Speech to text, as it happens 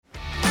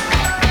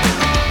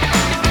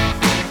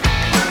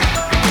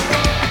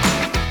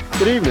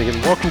Good evening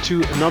and welcome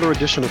to another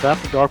edition of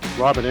After Dark with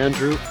Rob and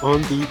Andrew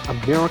on the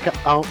America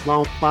Out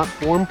Loud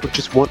platform, which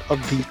is one of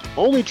the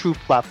only true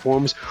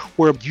platforms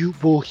where you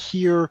will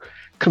hear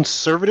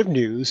conservative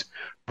news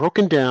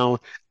broken down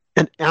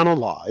and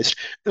analyzed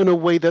in a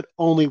way that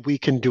only we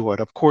can do it.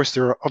 Of course,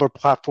 there are other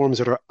platforms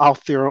that are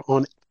out there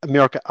on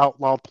America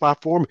Out Loud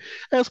platform,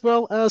 as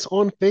well as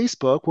on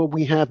Facebook, where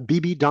we have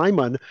BB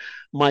Diamond,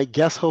 my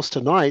guest host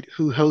tonight,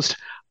 who hosts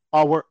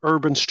Our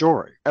Urban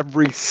Story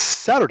every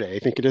Saturday. I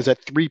think it is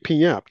at 3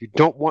 p.m. You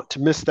don't want to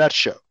miss that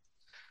show.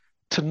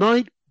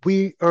 Tonight,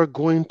 we are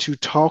going to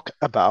talk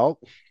about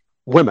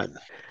women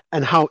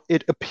and how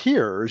it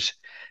appears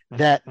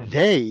that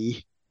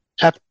they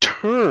have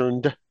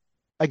turned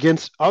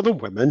against other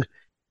women,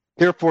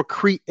 therefore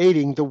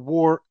creating the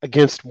war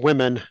against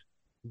women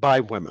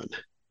by women.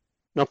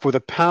 Now, for the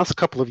past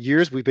couple of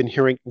years, we've been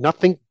hearing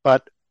nothing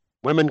but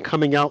women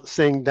coming out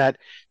saying that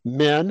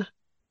men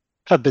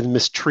have been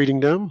mistreating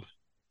them.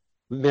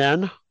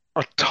 Men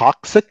are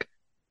toxic.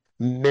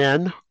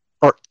 Men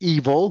are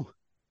evil.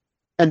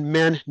 And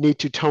men need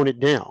to tone it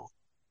down.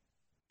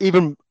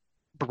 Even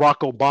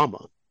Barack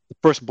Obama, the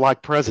first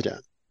black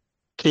president,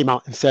 came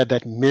out and said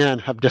that men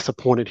have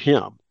disappointed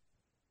him.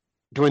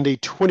 During the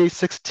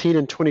 2016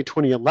 and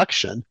 2020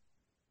 election,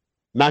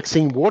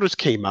 Maxine Waters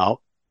came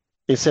out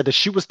and said that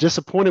she was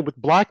disappointed with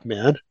black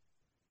men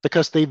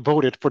because they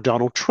voted for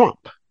Donald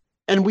Trump.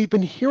 And we've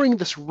been hearing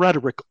this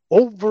rhetoric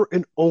over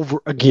and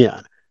over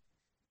again.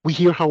 We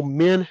hear how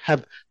men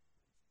have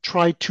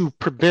tried to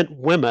prevent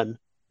women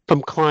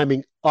from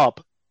climbing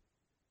up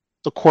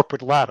the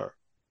corporate ladder.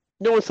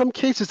 Now, in some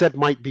cases, that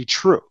might be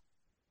true.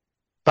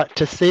 But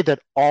to say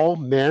that all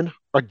men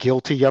are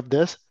guilty of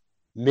this,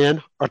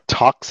 men are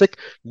toxic,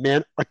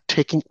 men are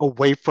taking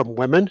away from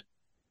women,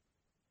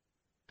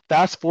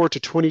 fast forward to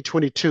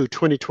 2022,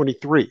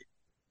 2023,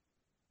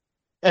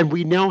 and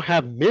we now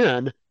have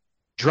men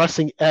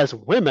dressing as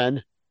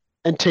women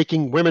and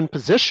taking women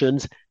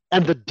positions,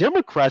 and the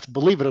Democrats,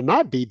 believe it or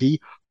not, BB,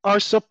 are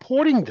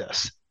supporting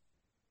this.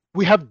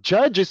 We have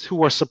judges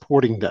who are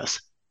supporting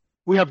this.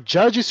 We have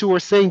judges who are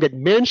saying that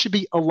men should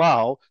be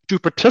allowed to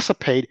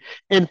participate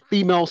in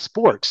female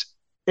sports,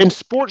 in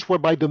sports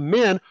whereby the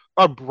men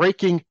are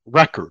breaking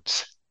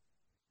records.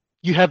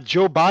 You have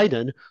Joe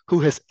Biden,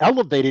 who has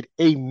elevated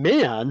a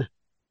man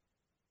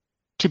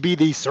to be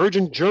the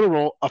Surgeon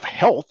General of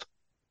Health,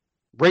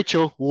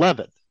 Rachel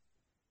Levin.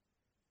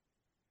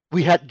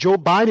 We had Joe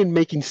Biden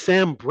making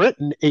Sam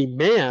Brinton a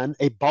man,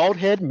 a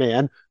bald-headed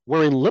man,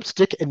 wearing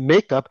lipstick and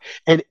makeup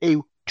and a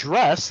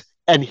dress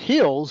and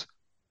heels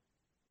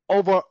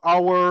over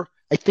our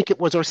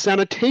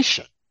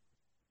sanitation.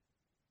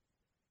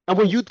 And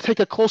when you take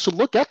a closer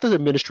look at the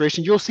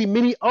administration, you'll see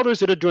many others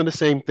that are doing the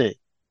same thing.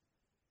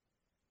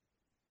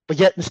 But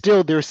yet and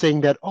still they're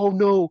saying that, oh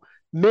no,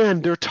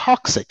 men, they're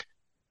toxic.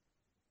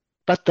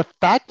 But the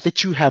fact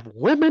that you have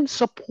women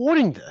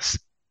supporting this,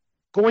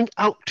 going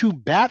out to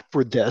bat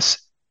for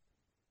this,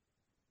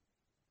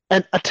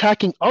 and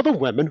attacking other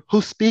women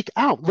who speak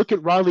out. Look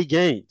at Riley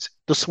Gaines,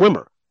 the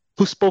swimmer,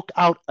 who spoke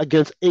out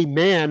against a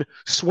man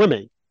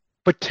swimming,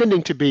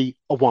 pretending to be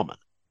a woman.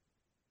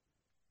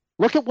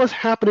 Look at what's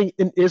happening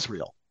in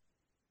Israel.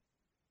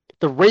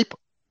 The rape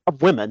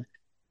of women,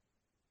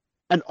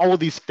 and all of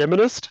these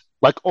feminists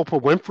like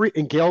Oprah Winfrey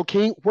and Gayle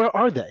King, where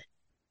are they?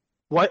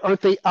 Why aren't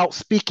they out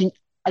speaking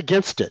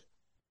against it?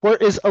 Where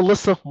is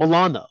Alyssa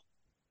Milano,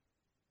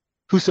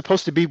 who's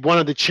supposed to be one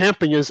of the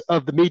champions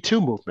of the Me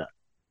Too movement?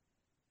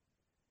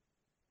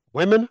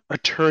 Women are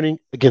turning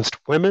against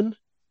women.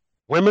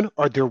 Women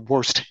are their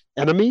worst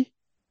enemy.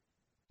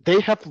 They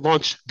have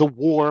launched the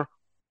war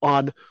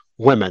on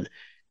women.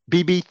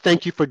 BB,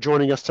 thank you for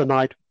joining us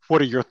tonight.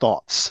 What are your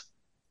thoughts?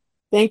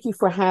 Thank you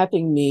for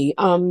having me.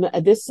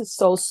 This is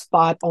so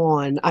spot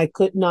on. I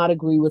could not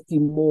agree with you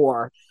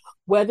more.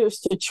 Whether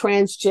it's the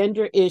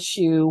transgender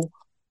issue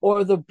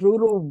or the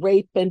brutal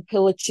rape and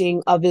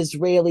pillaging of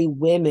Israeli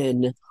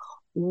women,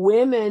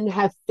 women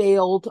have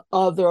failed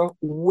other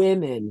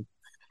women.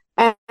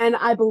 And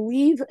I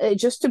believe,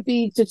 just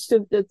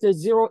to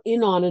zero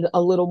in on it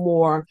a little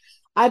more,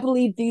 I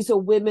believe these are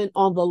women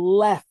on the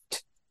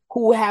left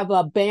who have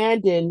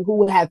abandoned,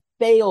 who have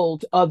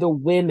failed other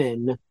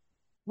women.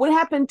 What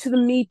happened to the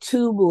Me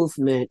Too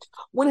movement?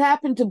 What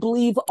happened to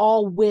believe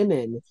all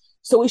women?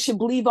 So we should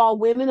believe all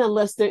women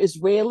unless they're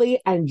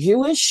Israeli and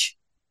Jewish?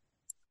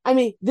 I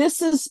mean,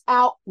 this is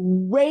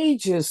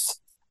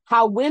outrageous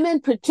how women,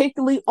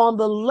 particularly on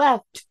the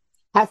left,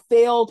 have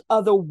failed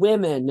other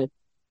women.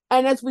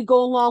 And as we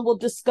go along, we'll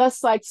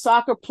discuss like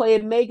soccer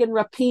player Megan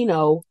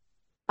Rapinoe.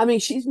 I mean,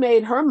 she's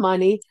made her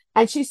money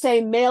and she's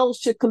saying males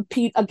should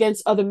compete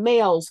against other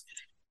males,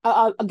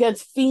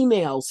 against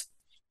females.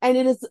 And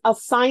it is a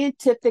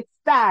scientific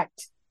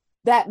fact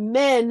that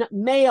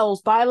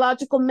males,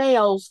 biological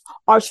males,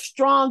 are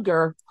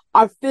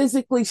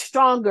physically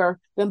stronger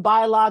than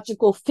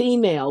biological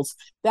females.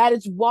 That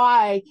is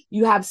why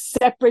you have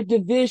separate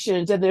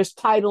divisions and there's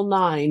Title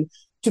IX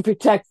to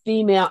protect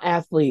female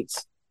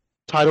athletes.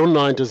 Title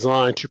IX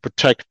designed to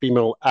protect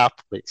female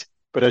athletes.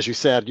 But as you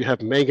said, you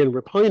have Megan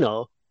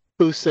Rapinoe,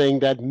 who's saying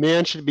that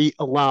men should be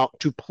allowed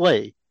to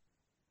play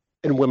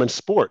in women's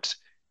sports.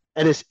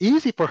 And it's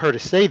easy for her to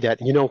say that.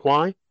 And you know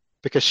why?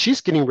 Because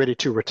she's getting ready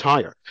to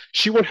retire.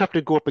 She won't have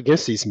to go up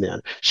against these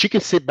men. She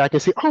can sit back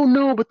and say, oh,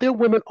 no, but they're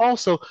women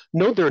also.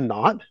 No, they're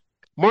not.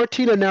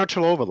 Martina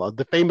Navratilova,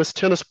 the famous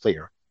tennis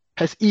player,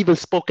 has even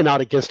spoken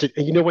out against it.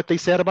 And you know what they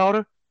said about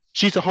her?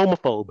 She's a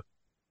homophobe.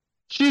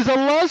 She's a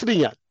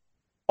lesbian.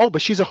 Oh,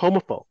 but she's a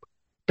homophobe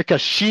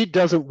because she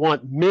doesn't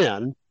want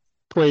men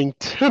playing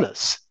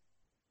tennis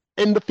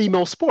in the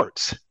female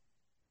sports.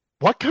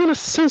 What kind of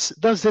sense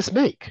does this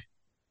make?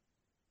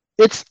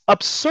 It's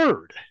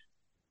absurd.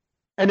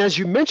 And as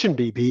you mentioned,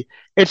 BB,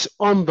 it's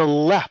on the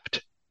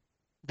left.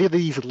 There are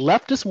these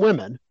leftist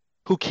women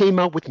who came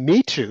out with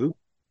Me Too,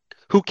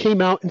 who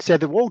came out and said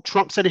that, whoa,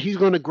 Trump said that he's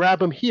going to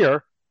grab him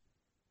here,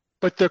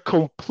 but they're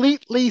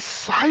completely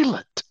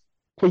silent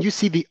when you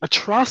see the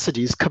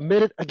atrocities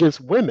committed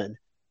against women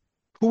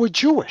who are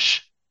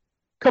Jewish.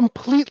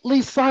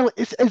 Completely silent.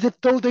 It's as if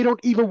though they don't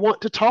even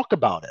want to talk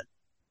about it.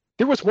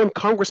 There was one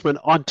congressman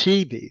on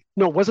TV.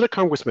 No, it wasn't a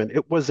congressman.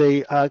 It was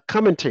a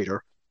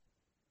commentator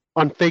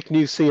on fake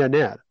news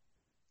CNN.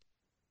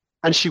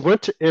 And she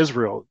went to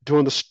Israel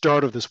during the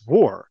start of this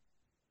war.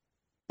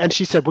 And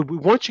she said, well, we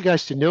want you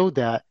guys to know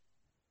that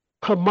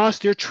Hamas,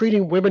 they're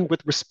treating women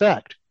with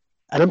respect.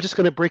 And I'm just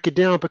going to break it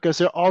down because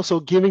they're also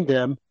giving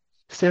them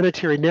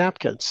sanitary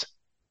napkins.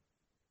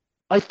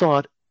 I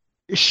thought,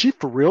 is she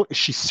for real? Is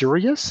she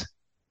serious?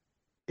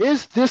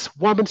 Is this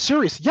woman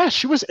serious? Yes,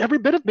 she was every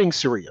bit of being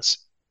serious.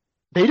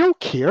 They don't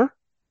care.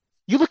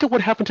 You look at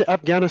what happened to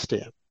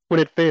Afghanistan when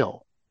it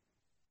failed.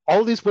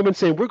 All these women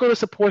saying, we're going to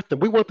support them.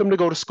 We want them to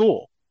go to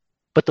school.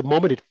 But the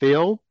moment it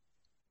failed,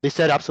 they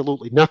said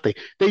absolutely nothing.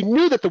 They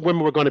knew that the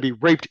women were going to be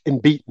raped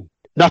and beaten.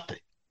 Nothing.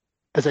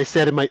 As I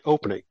said in my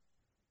opening,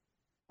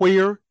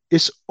 where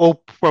is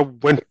Oprah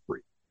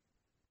Winfrey?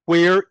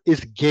 Where is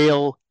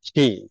Gayle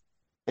King?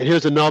 And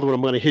here's another one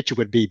I'm going to hit you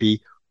with,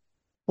 BB.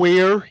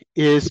 Where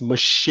is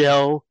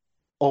Michelle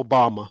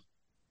Obama?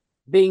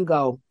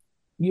 Bingo.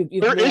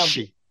 Where is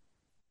she?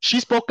 She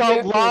spoke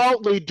out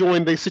loudly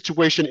during the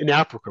situation in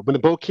Africa when the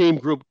Bokeem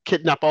group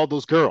kidnapped all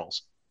those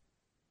girls.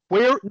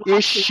 Where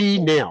is she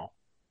now?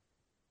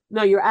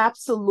 No, you're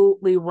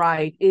absolutely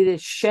right. It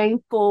is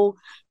shameful.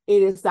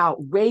 It is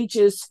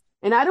outrageous.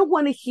 And I don't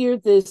want to hear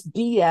this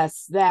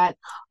BS that,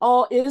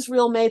 oh,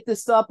 Israel made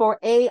this up or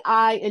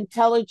AI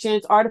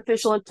intelligence,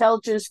 artificial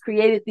intelligence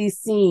created these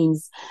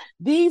scenes.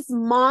 These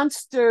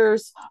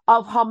monsters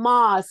of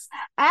Hamas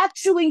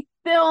actually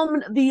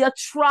filmed the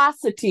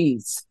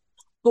atrocities.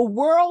 The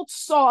world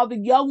saw the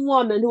young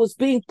woman who was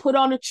being put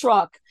on a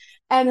truck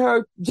and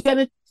her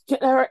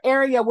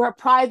area where her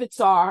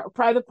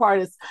private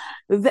part is,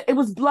 it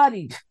was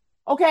bloodied.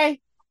 Okay?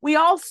 We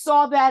all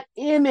saw that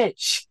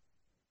image.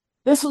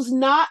 This was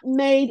not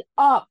made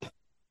up.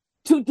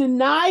 To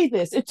deny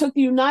this, it took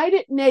the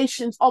United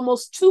Nations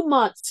almost 2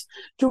 months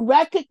to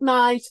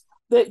recognize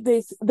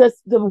the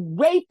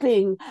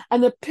raping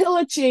and the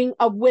pillaging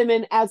of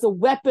women as a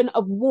weapon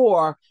of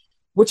war,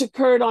 which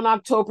occurred on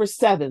October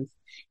 7th.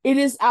 It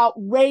is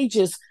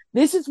outrageous.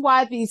 This is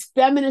why these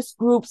feminist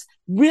groups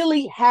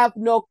really have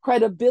no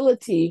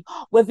credibility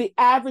with the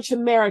average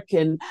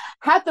American.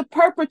 Had the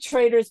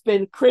perpetrators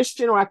been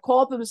Christian, or I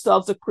call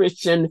themselves a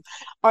Christian,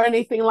 or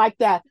anything like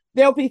that,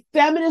 there'll be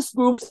feminist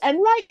groups, and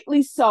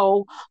rightly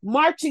so,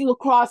 marching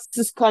across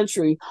this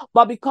country.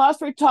 But because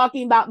we're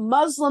talking about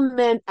Muslim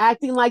men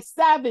acting like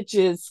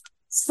savages,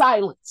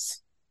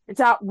 silence. It's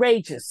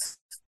outrageous.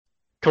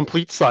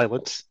 Complete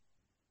silence.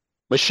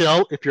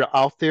 Michelle, if you're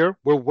out there,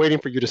 we're waiting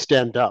for you to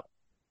stand up.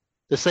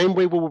 The same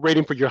way we were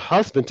waiting for your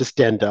husband to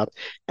stand up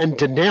and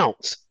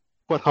denounce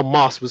what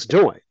Hamas was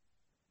doing.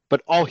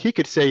 But all he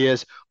could say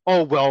is,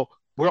 oh, well,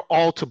 we're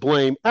all to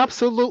blame.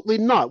 Absolutely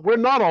not. We're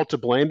not all to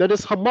blame. That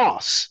is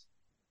Hamas.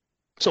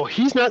 So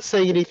he's not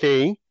saying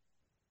anything.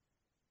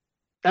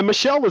 And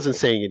Michelle isn't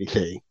saying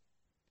anything.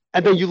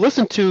 And then you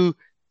listen to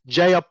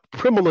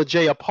Pramila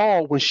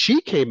Jayapal when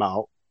she came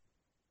out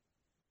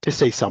to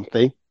say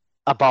something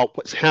about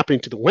what's happening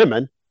to the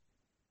women.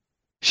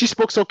 She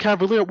spoke so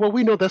cavalier. Well,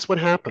 we know that's what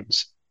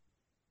happens.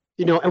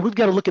 And we've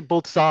got to look at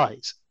both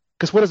sides.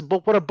 Because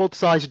what are both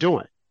sides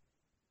doing?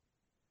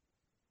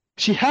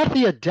 She had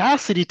the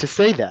audacity to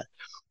say that.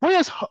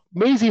 Where's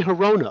Mazie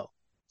Hirono,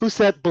 who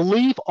said,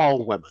 believe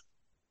all women?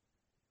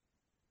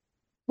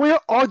 Where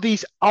are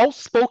these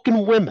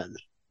outspoken women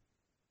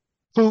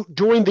who,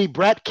 during the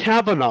Brett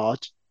Kavanaugh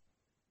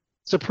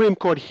Supreme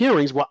Court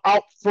hearings, were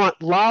out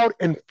front, loud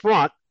in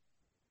front,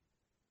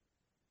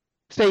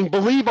 saying,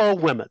 believe all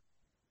women?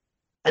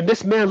 And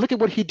this man, look at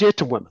what he did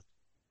to women.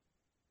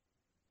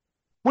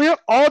 Where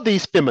are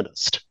these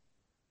feminists?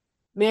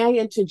 May I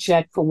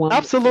interject for one?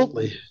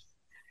 Absolutely.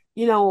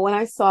 When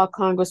I saw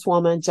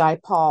Congresswoman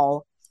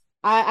Jayapal,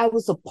 I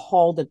was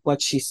appalled at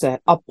what she said.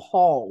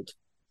 Appalled.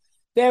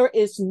 There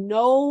is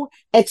no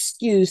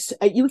excuse.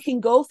 You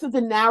can go through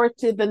the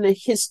narrative and the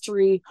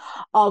history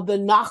of the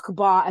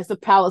Nakba, as the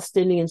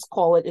Palestinians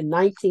call it, in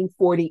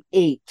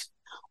 1948,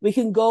 We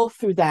can go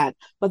through that.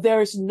 But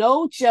there is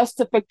no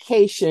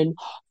justification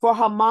for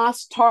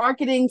Hamas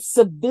targeting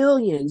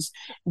civilians,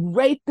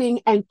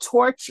 raping and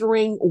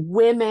torturing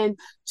women,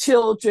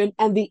 children,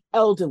 and the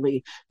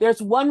elderly.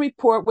 There's one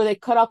report where they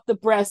cut off the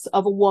breast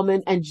of a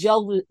woman and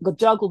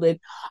juggled it,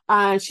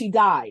 and she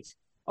died.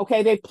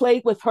 Okay, they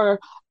played with her.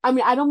 I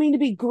mean, I don't mean to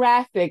be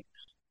graphic,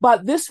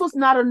 but this was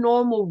not a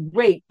normal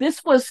rape.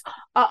 This was,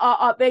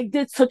 they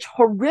did such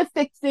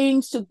horrific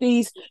things to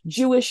these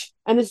Jewish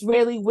and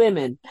Israeli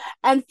women.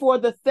 And for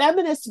the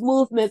feminist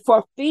movement, for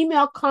a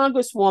female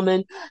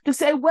congresswoman to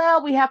say,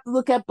 well, we have to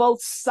look at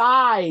both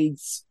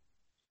sides.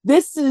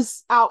 This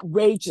is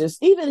outrageous.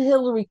 Even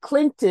Hillary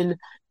Clinton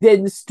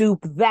didn't stoop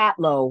that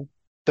low.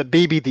 But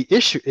baby, the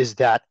issue is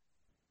that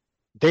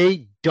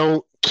they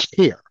don't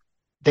care.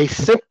 They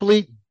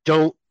simply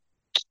don't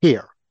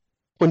care.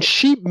 When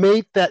she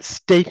made that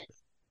statement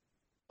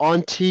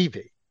on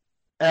TV,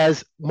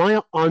 as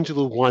Maya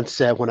Angelou once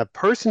said, when a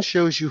person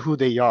shows you who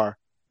they are,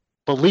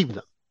 believe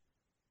them.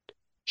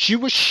 She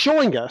was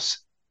showing us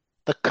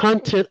the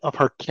content of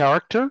her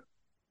character,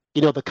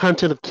 the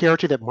content of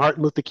character that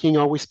Martin Luther King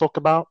always spoke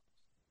about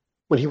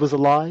when he was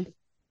alive.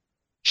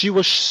 She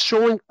was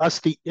showing us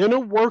the inner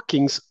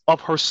workings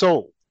of her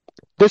soul.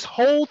 This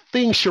whole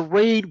thing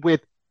charade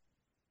with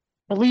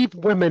believe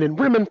women and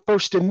women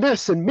first and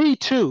this and me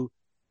too,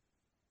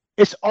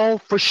 it's all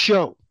for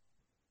show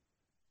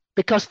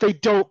because they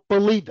don't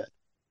believe it.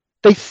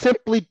 They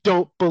simply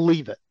don't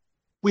believe it.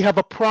 We have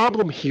a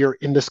problem here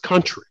in this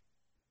country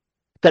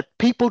that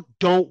people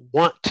don't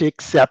want to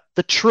accept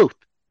the truth.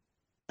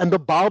 And the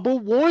Bible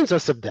warns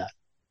us of that.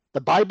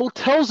 The Bible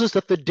tells us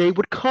that the day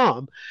would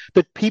come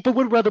that people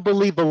would rather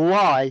believe a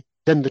lie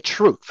than the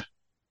truth.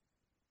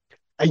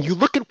 And you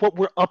look at what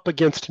we're up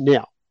against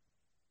now.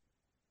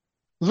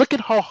 Look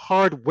at how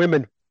hard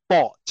women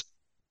fought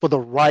for the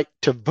right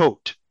to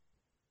vote,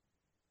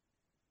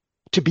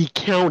 to be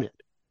counted,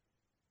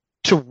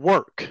 to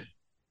work,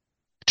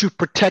 to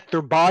protect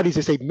their bodies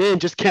and say men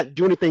just can't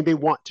do anything they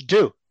want to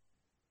do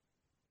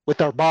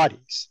with our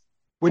bodies.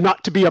 We're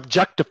not to be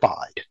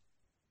objectified.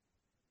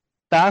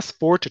 Fast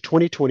forward to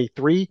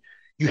 2023,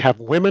 you have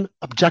women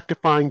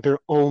objectifying their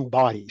own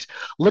bodies.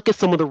 Look at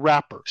some of the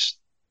rappers.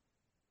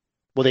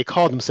 Well, they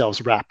call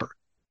themselves rapper.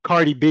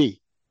 Cardi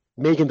B,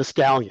 Megan Thee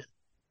Stallion.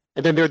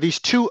 And then there are these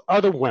two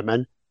other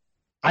women.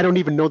 I don't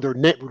even know their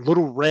name,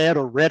 Little Red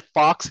or Red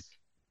Fox.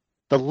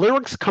 The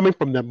lyrics coming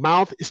from their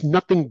mouth is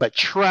nothing but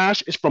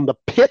trash. It's from the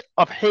pit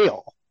of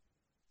hell.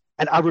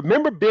 And I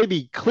remember,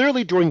 baby,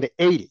 clearly during the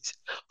 80s,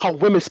 how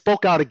women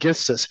spoke out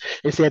against us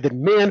and said that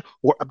men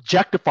were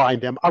objectifying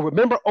them. I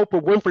remember Oprah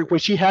Winfrey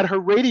when she had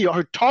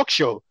her talk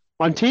show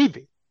on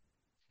TV.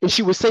 And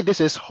she would say,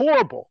 this is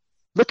horrible.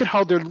 Look at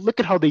how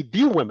they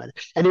view women.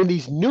 And in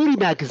these nudie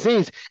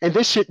magazines, and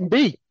this shouldn't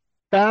be.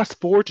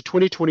 Fast forward to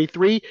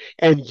 2023,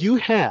 and you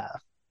have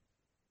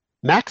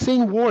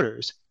Maxine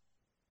Waters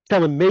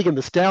telling Megan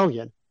Thee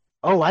Stallion,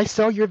 oh, I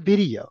saw your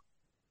video,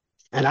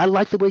 and I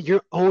like the way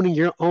you're owning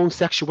your own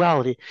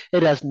sexuality.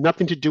 It has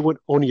nothing to do with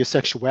owning your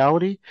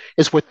sexuality.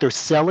 It's what they're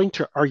selling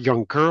to our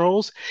young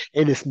girls,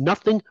 and it's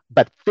nothing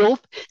but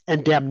filth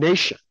and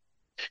damnation.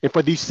 And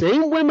for these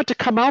same women to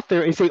come out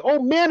there and say,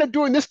 oh, men are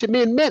doing this to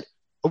men.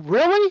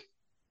 Really?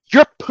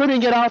 You're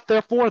putting it out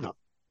there for them.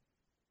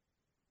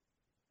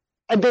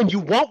 And then you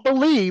won't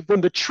believe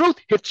when the truth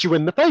hits you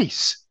in the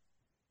face.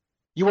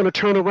 You want to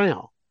turn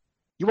around.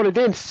 You want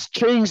to then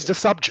change the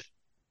subject.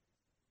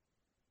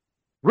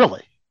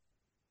 Really?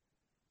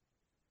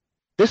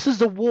 This is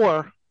the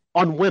war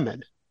on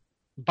women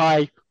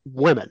by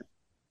women.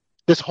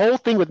 This whole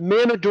thing with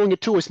men are doing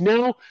it to us.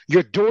 Now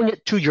you're doing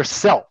it to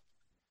yourself.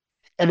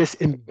 And it's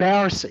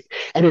embarrassing.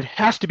 And it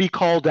has to be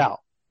called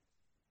out.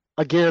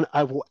 Again,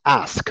 I will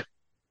ask,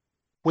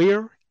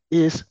 where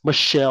is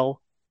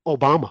Michelle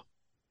Obama?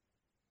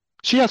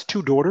 She has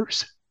 2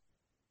 daughters.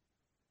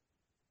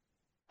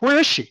 Where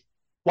is she?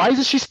 Why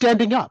isn't she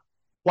standing up?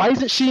 Why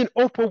isn't she and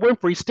Oprah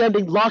Winfrey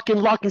standing lock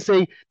in lock and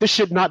saying this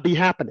should not be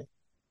happening?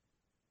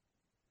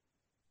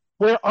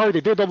 Where are they?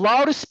 They're the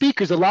loudest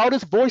speakers, the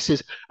loudest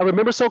voices. I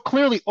remember so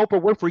clearly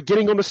Oprah Winfrey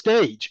getting on the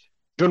stage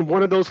during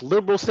one of those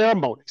liberal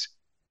ceremonies,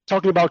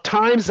 talking about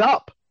time's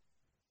up.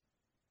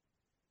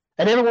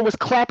 And everyone was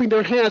clapping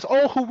their hands.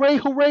 Oh, hooray,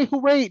 hooray,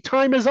 hooray,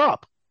 time is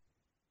up.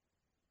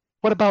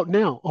 What about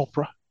now,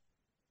 Oprah?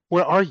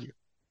 Where are you?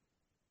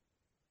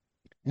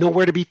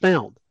 Nowhere to be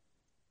found.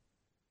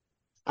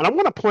 And I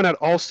want to point out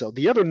also,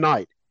 the other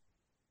night,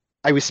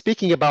 I was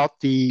speaking about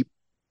the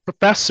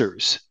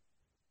professors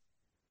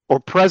or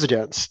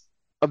presidents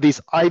of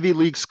these Ivy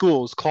League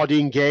schools,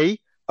 Claudine Gay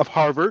of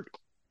Harvard,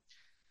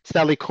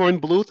 Sally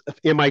Kornbluth of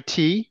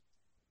MIT,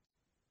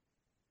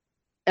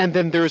 and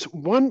then there's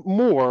one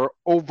more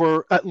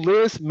over at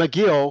Liz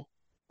McGill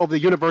of the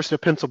University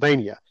of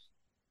Pennsylvania.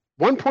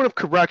 One point of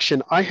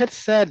correction, I had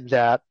said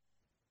that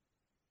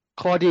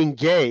Claudine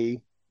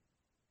Gay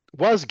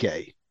was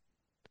gay,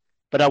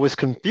 but I was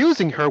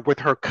confusing her with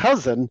her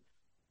cousin,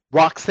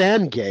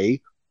 Roxane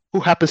Gay, who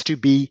happens to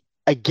be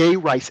a gay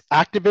rights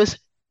activist,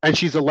 and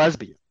she's a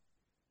lesbian.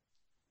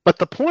 But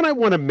the point I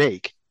want to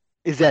make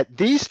is that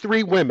these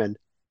three women,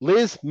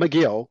 Liz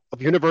McGill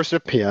of University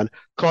of Penn,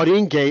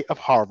 Claudine Gay of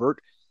Harvard,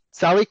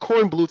 Sally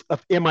Kornbluth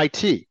of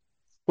MIT,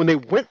 when they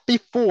went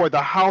before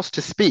the House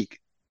to speak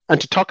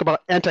and to talk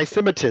about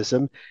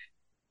anti-Semitism,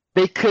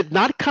 they could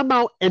not come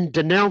out and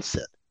denounce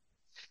it.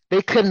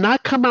 They could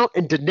not come out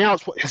and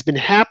denounce what has been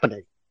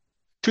happening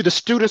to the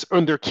students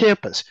on their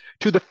campus,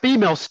 to the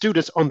female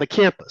students on the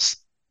campus.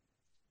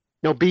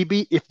 Now,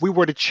 BB, if we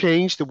were to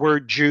change the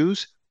word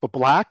Jews for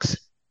blacks,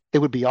 they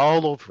would be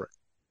all over it.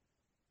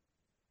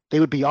 They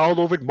would be all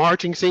over it,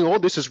 marching, saying, oh,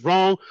 this is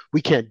wrong.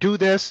 We can't do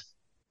this.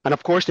 And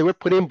of course, they would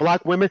put in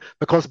black women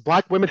because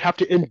black women have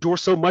to endure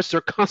so much.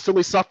 They're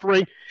constantly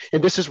suffering,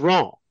 and this is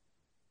wrong.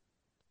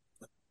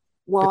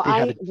 Well,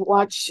 I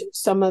watched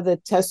some of the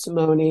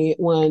testimony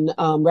when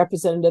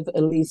Representative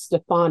Elise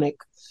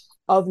Stefanik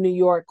of New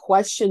York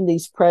questioned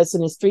these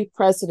presidents, three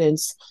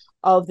presidents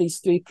of these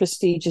three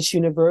prestigious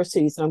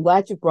universities. And I'm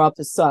glad you brought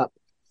this up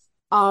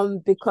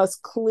because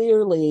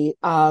clearly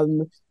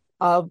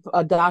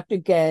Dr.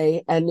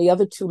 Gay and the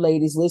other two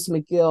ladies, Liz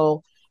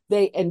McGill,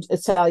 and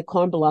Sally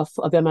Kornbluth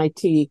of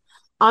MIT,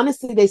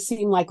 honestly, they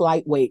seem like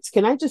lightweights.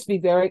 Can I just be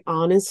very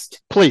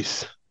honest?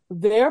 Please.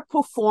 Their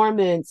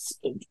performance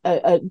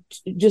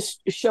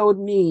just showed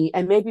me,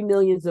 and maybe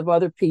millions of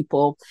other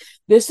people,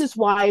 this is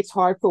why it's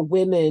hard for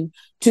women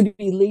to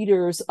be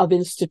leaders of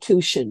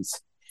institutions.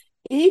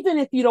 Even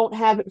if you don't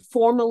have it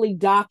formally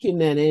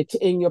documented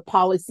in your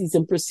policies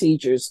and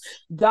procedures.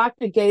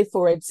 Dr. Gay,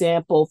 for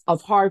example,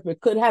 of Harvard,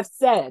 could have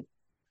said,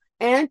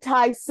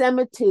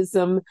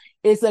 anti-Semitism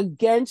is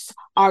against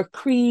our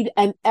creed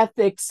and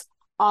ethics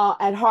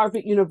at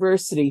Harvard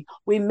University.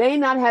 We may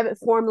not have it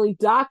formally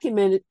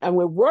documented, and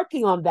we're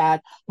working on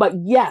that, but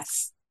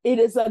yes, it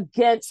is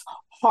against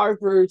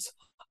Harvard's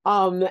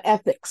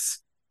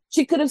ethics.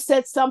 She could have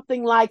said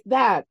something like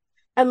that.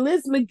 And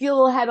Liz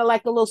McGill had a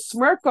little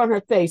smirk on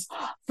her face.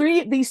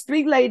 These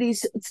three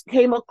ladies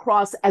came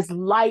across as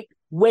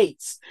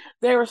lightweights.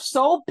 They're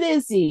so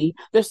busy.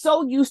 They're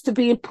so used to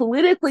being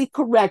politically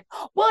correct.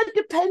 Well, it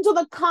depends on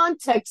the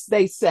context,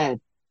 they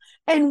said.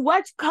 In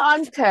what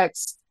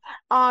context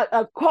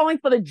calling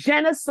for the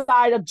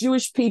genocide of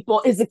Jewish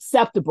people is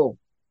acceptable?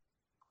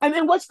 And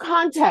in what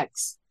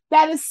context?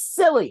 That is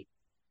silly.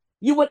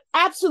 You would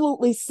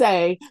absolutely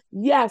say,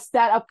 yes,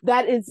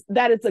 that is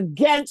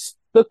against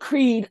the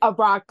creed of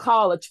our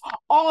college.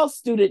 All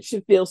students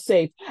should feel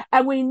safe.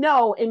 And we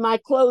know, in my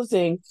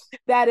closing,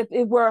 that if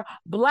it were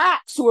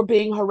Blacks who were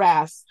being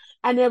harassed,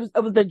 and it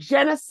was the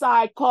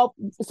genocide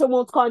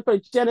someone was calling for a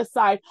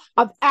genocide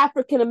of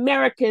African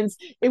Americans,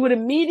 it would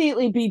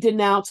immediately be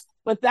denounced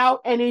without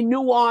any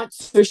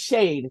nuance or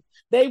shade.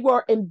 They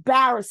were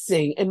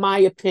embarrassing, in my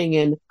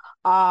opinion,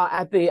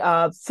 at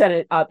the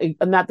Senate,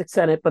 not the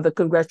Senate, but the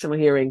congressional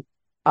hearing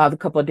a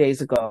couple of days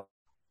ago.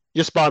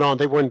 You're spot on.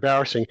 They were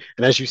embarrassing.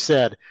 And as you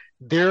said,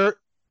 their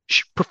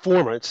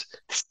performance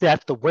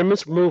set the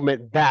women's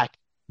movement back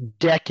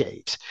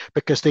decades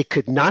because they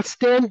could not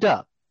stand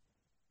up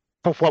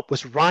for what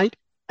was right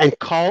and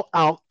call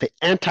out the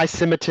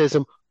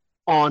anti-Semitism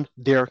on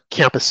their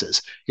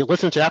campuses. You're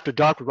listening to After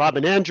Dark with Rob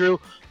and Andrew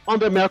on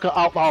the America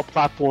Out Loud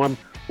platform.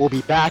 We'll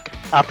be back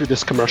after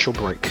this commercial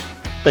break.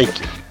 Thank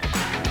you.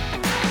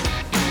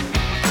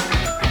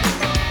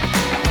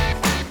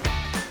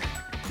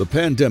 The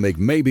pandemic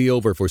may be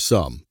over for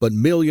some, but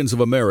millions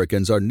of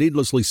Americans are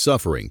needlessly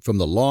suffering from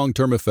the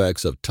long-term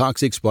effects of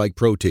toxic spike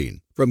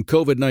protein from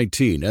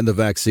COVID-19 and the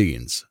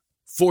vaccines.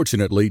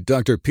 Fortunately,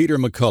 Dr. Peter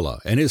McCullough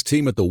and his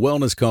team at the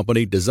Wellness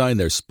Company designed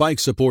their spike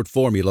support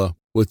formula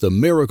with the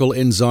miracle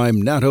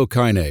enzyme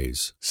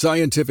nattokinase,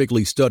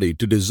 scientifically studied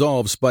to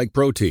dissolve spike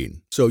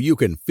protein so you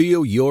can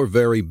feel your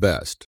very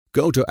best.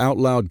 Go to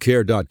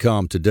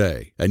OutLoudCare.com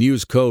today and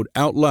use code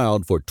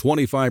OUTLOUD for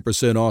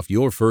 25% off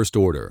your first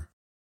order.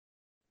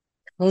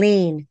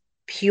 Clean,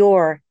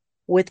 pure,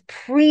 with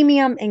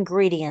premium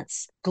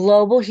ingredients.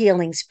 Global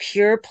Healing's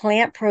Pure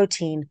Plant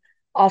Protein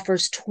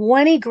offers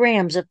 20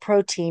 grams of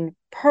protein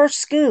per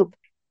scoop,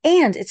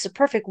 and it's the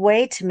perfect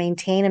way to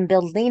maintain and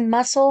build lean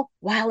muscle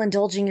while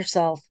indulging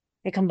yourself.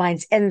 It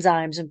combines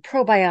enzymes and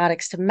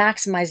probiotics to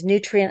maximize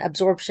nutrient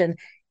absorption,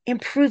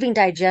 improving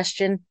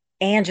digestion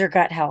and your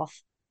gut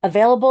health.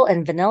 Available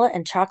in vanilla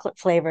and chocolate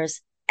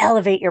flavors,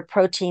 elevate your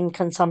protein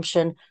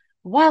consumption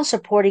while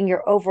supporting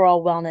your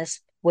overall wellness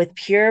with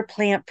Pure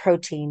Plant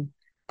Protein.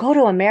 Go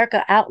to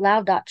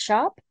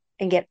AmericaOutloud.shop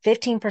and get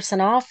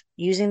 15% off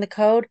using the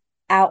code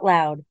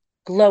OUTLOUD.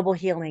 Global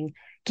Healing,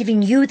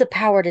 giving you the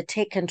power to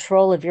take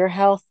control of your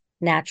health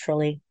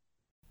naturally.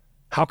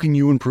 How can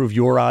you improve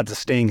your odds of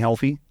staying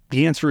healthy?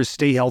 The answer is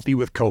stay healthy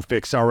with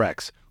Cofix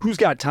RX. Who's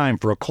got time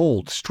for a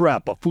cold,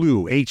 strep, a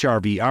flu,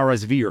 HRV,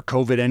 RSV, or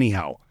COVID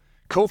anyhow?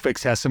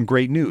 Cofix has some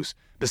great news.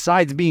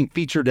 Besides being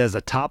featured as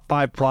a top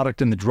 5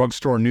 product in the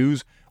drugstore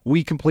news,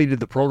 we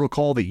completed the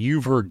protocol that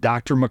you've heard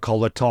Dr.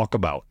 McCullough talk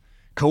about.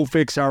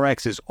 Cofix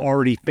RX is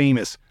already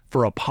famous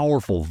for a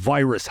powerful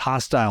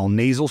virus-hostile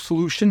nasal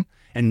solution,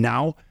 and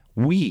now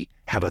we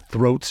have a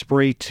throat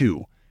spray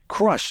too.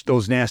 Crush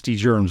those nasty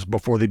germs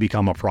before they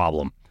become a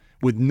problem.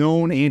 With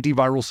known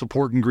antiviral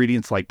support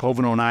ingredients like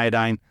povidone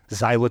iodine,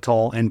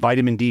 xylitol, and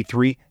vitamin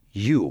D3,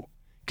 you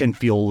can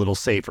feel a little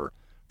safer.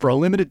 For a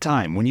limited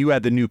time, when you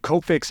add the new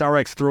Cofix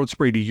RX throat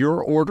spray to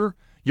your order,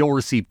 you'll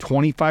receive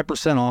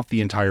 25% off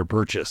the entire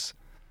purchase.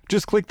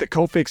 Just click the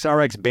Cofix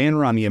RX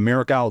banner on the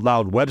America Out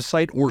Loud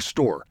website or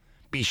store.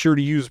 Be sure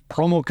to use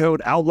promo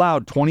code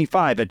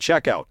OUTLOUD25 at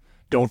checkout.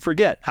 Don't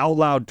forget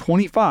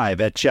OUTLOUD25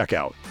 at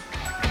checkout.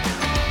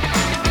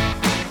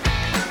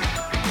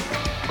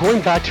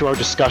 Going back to our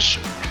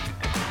discussion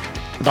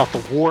about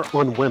the war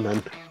on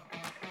women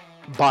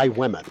by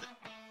women.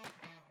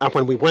 And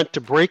when we went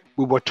to break,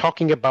 we were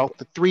talking about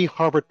the 3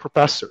 Harvard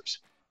professors.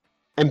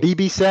 And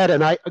BB said,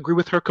 and I agree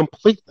with her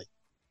completely,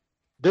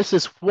 this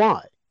is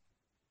why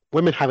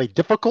women have a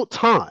difficult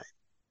time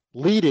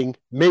leading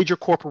major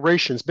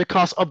corporations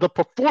because of the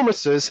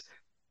performances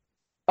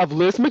of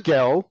Liz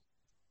McGill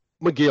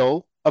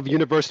of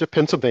University of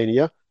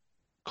Pennsylvania,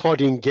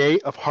 Claudine Gay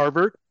of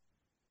Harvard,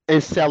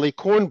 and Sally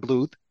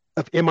Kornbluth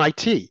of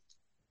MIT.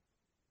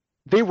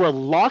 They were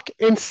lock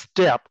in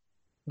step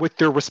with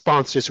their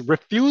responses,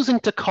 refusing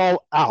to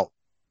call out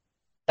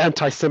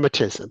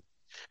anti-Semitism.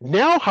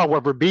 Now,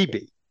 however,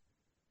 BB,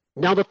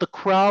 now that the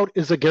crowd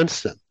is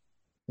against them,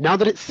 now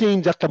that it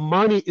seems that the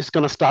money is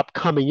going to stop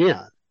coming in,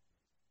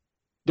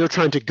 they're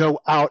trying to go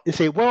out and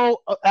say,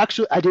 well,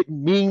 actually, I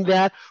didn't mean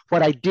that,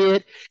 what I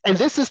did. And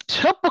this is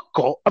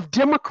typical of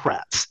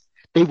Democrats.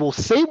 They will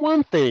say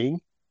one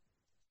thing,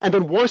 and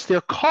then once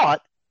they're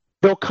caught,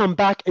 they'll come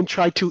back and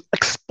try to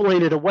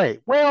explain it away.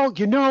 Well,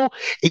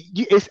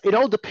 it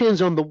all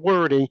depends on the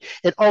wording.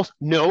 It also,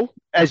 no,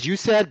 as you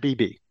said,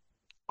 BB,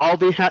 all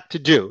they had to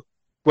do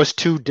was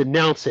to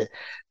denounce it.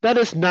 That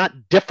is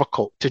not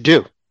difficult to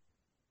do.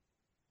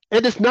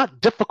 It is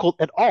not difficult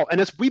at all. And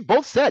as we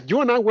both said,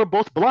 you and I were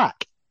both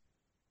Black.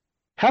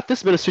 Had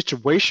this been a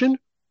situation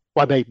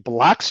where the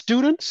Black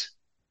students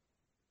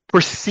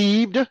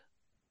perceived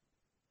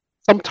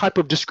some type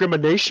of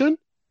discrimination,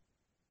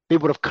 they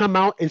would have come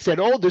out and said,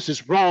 oh, this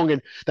is wrong.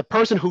 And the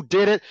person who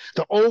did it,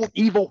 the old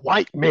evil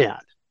white man.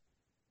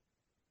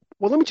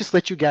 Well, let me just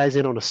let you guys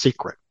in on a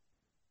secret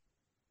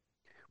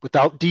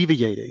without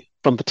deviating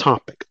from the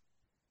topic.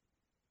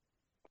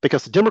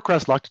 Because the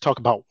Democrats like to talk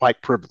about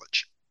white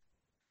privilege.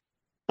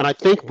 And I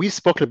think we've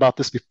spoken about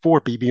this before,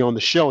 BB, on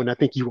the show, and I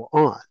think you were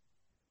on.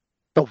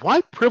 The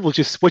white privilege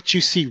is what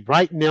you see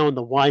right now in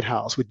the White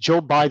House with Joe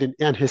Biden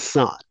and his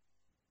son.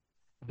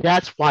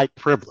 That's white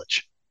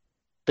privilege.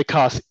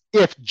 Because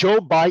if Joe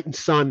Biden's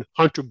son,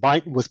 Hunter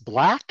Biden, was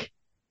Black,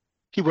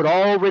 he would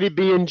already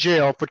be in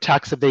jail for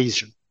tax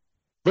evasion.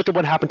 Look at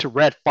what happened to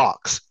Red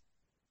Fox.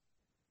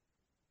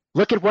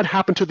 Look at what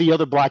happened to the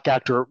other Black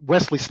actor,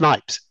 Wesley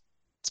Snipes.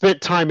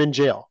 Spent time in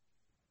jail.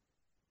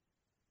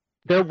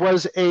 There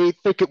was I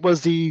think it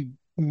was the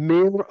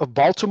mayor of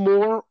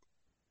Baltimore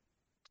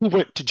who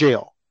went to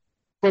jail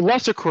for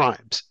lesser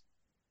crimes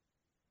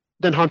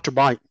than Hunter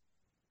Biden.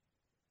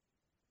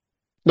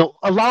 No,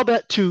 allow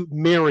that to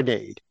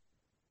marinate.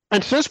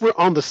 And since we're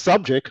on the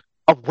subject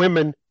of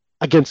women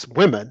against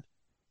women,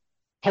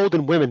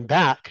 holding women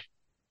back,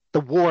 the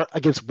war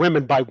against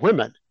women by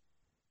women,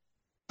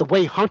 the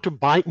way Hunter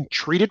Biden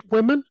treated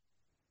women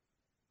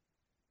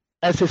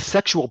as his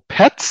sexual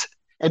pets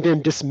and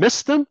then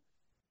dismissed them,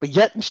 but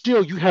yet and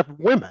still you have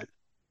women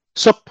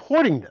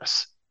supporting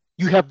this.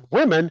 You have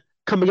women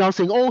coming out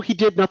saying, oh, he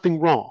did nothing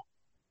wrong.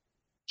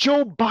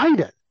 Joe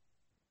Biden,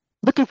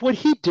 look at what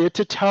he did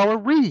to Tara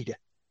Reade.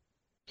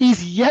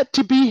 He's yet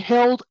to be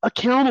held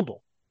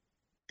accountable.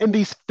 And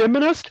these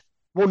feminists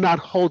will not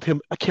hold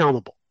him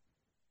accountable.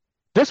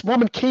 This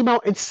woman came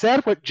out and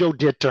said what Joe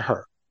did to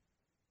her.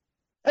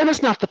 And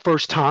it's not the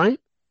first time.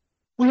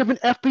 We have an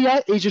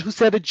FBI agent who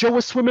said that Joe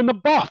was swimming the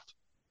buff.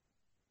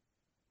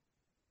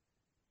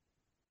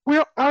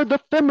 Where are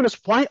the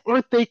feminists? Why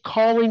aren't they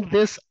calling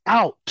this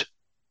out?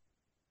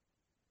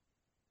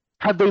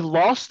 Have they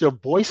lost their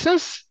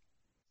voices?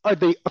 Are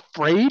they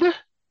afraid?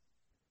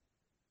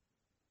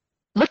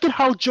 Look at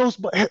how Joe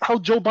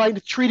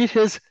Biden treated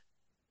his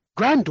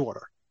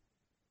granddaughter.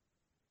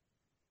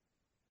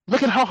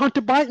 Look at how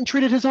Hunter Biden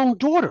treated his own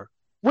daughter.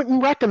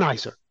 Wouldn't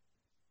recognize her.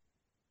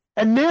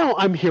 And now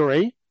I'm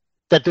hearing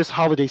that this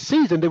holiday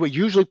season, they would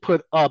usually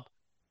put up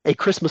a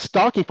Christmas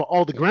stocking for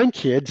all the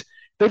grandkids.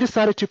 They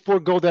decided to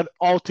forego that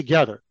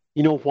altogether.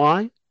 You know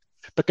why?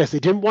 Because they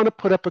didn't want to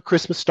put up a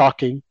Christmas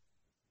stocking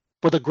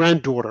for the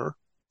granddaughter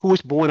who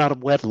was born out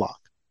of wedlock.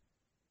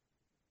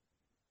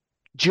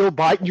 Jill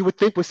Biden, you would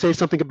think, would say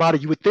something about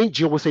it. You would think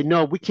Jill would say,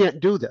 no, we can't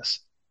do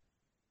this.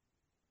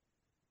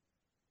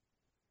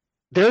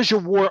 There's your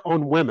war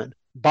on women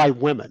by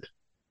women.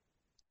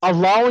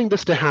 Allowing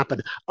this to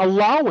happen.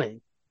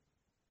 Allowing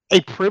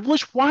a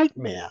privileged white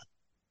man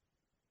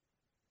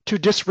to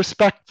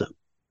disrespect them.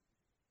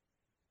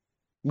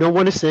 No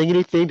one is saying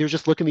anything. They're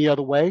just looking the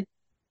other way.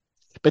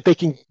 But they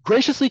can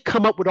graciously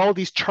come up with all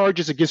these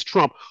charges against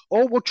Trump.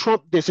 Oh, well,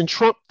 Trump this and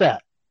Trump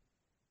that.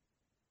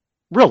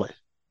 Really?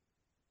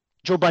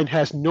 Joe Biden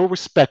has no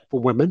respect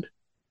for women.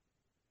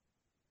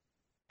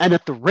 And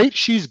at the rate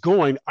she's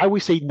going, I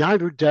would say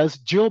neither does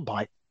Jill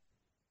Biden.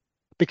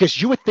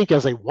 Because you would think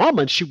as a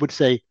woman, she would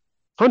say,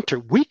 Hunter,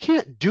 we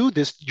can't do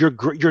this, your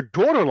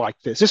daughter like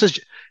this.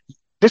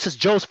 This is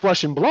Joe's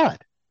flesh and blood.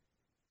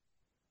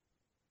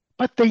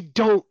 But they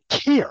don't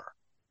care.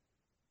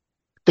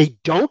 They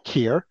don't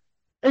care,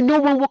 and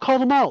no one will call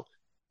them out.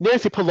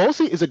 Nancy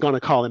Pelosi isn't going to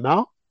call him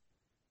out.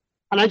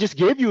 And I just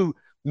gave you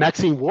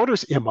Maxine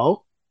Waters'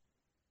 MO.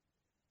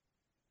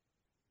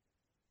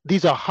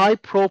 These are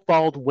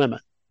high-profile women.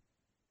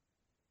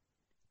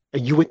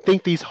 And you would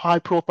think these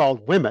high-profile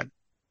women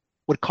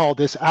would call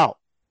this out.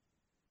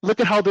 Look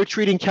at how they're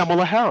treating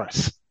Kamala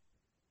Harris.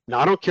 Now,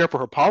 I don't care for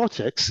her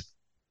politics,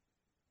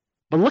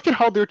 but look at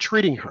how they're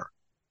treating her.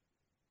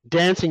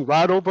 Dancing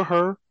right over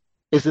her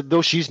as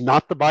though she's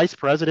not the vice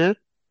president,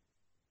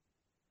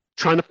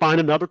 trying to find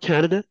another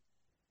candidate,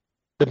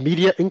 the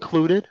media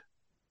included.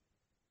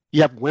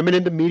 You have women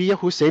in the media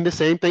who are saying the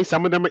same thing.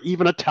 Some of them are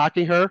even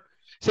attacking her,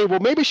 saying, well,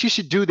 maybe she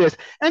should do this.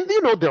 And,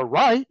 they're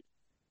right.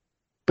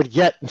 But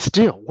yet, and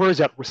still, where is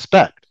that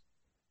respect?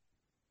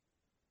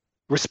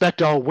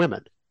 Respect all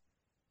women.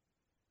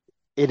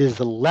 It is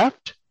the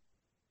left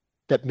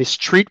that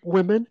mistreat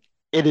women.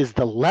 It is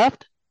the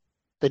left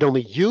that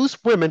only use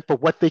women for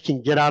what they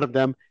can get out of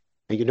them.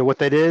 And you know what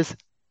that is?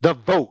 The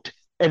vote.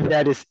 And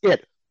that is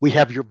it. We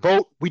have your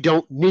vote. We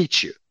don't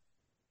need you.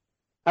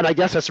 And I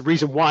guess that's the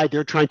reason why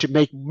they're trying to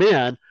make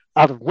men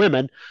out of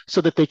women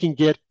so that they can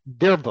get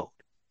their vote.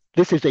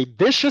 This is a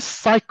vicious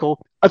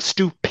cycle of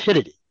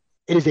stupidity.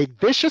 It is a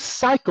vicious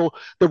cycle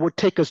that will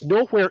take us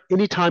nowhere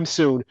anytime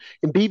soon.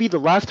 And Bibi, the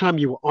last time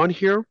you were on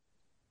here,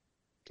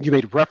 you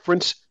made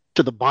reference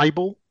to the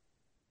Bible.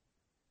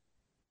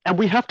 And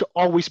we have to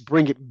always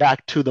bring it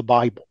back to the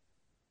Bible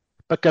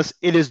because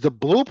it is the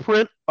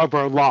blueprint of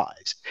our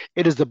lives.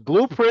 It is the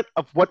blueprint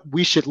of what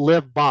we should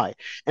live by.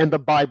 And the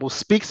Bible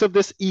speaks of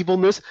this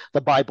evilness.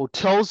 The Bible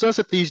tells us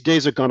that these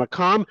days are going to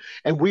come,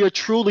 and we are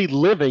truly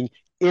living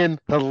in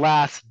the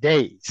last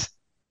days.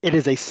 It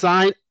is a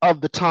sign of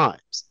the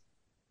times.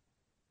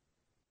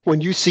 When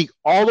you see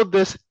all of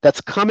this that's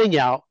coming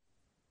out,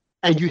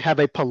 and you have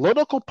a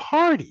political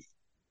party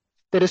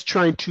that is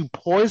trying to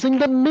poison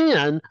the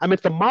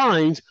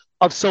minds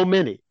of so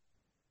many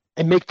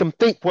and make them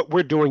think what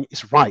we're doing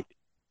is right.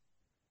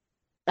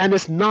 And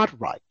it's not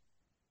right.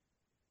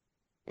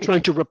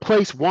 Trying to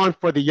replace one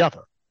for the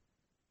other.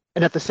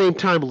 And at the same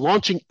time,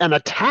 launching an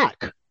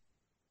attack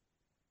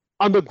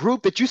on the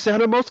group that you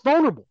said are most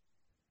vulnerable.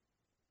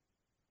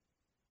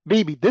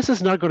 Bibi, this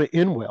is not going to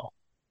end well.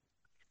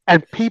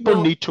 And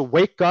people need to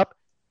wake up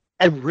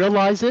and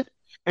realize it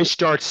and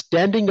start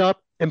standing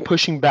up and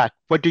pushing back.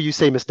 What do you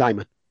say, Ms.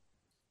 Diamond?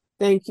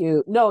 Thank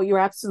you. No, you're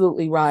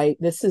absolutely right.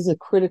 This is a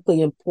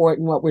critically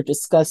important what we're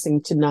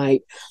discussing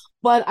tonight.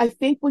 But I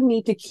think we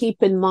need to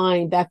keep in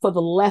mind that for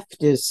the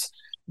leftists,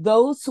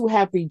 those who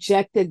have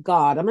rejected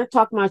God, I'm not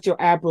talking about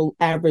your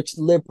average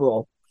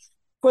liberal.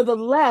 For the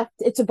left,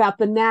 it's about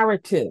the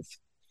narrative.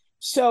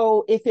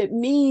 So if it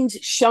means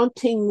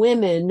shunting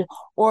women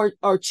or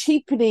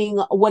cheapening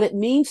what it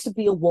means to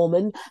be a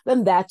woman,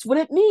 then that's what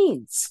it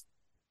means.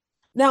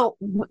 Now,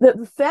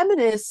 the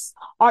feminists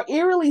are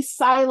eerily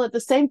silent,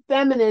 the same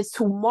feminists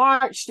who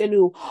marched and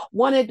who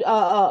wanted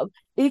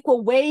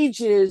equal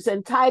wages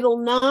and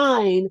Title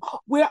IX.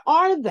 Where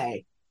are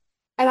they?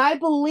 And I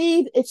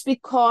believe it's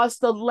because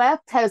the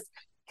left has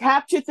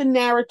captured the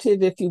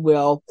narrative, if you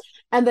will.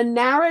 And the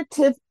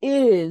narrative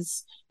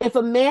is, if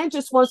a man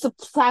just wants to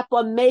slap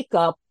on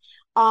makeup,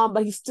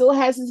 but he still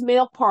has his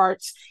male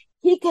parts,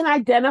 he can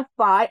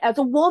identify as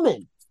a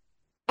woman.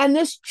 And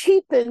this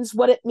cheapens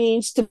what it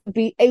means to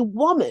be a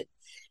woman.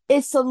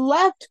 It's the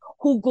left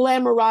who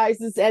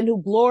glamorizes and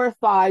who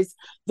glorifies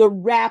the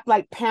rap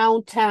like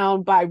Pound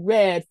Town by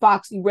Red,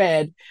 Foxy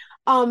Red,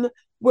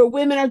 where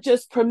women are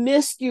just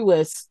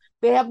promiscuous.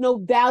 They have no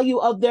value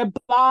of their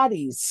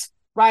bodies,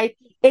 right?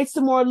 It's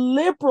the more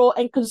liberal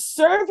and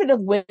conservative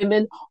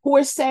women who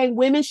are saying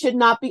women should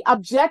not be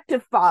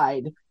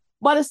objectified.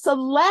 But it's the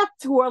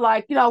left who are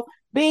like,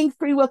 being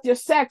free with your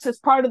sex is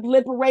part of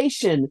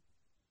liberation.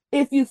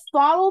 If you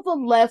follow the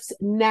left's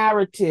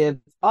narrative,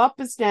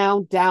 up is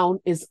down, down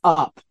is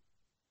up.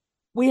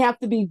 We have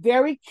to be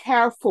very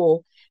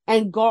careful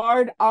and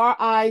guard our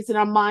eyes and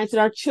our minds and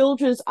our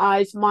children's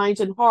eyes, minds,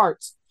 and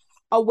hearts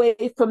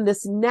away from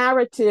this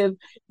narrative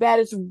that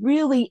is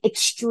really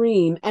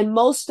extreme. And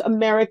most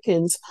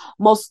Americans,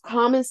 most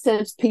common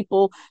sense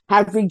people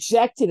have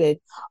rejected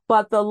it.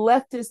 But the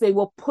leftists, they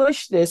will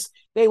push this.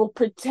 They will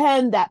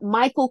pretend that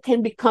Michael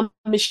can become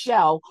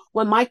Michelle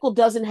when Michael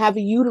doesn't have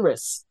a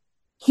uterus.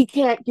 He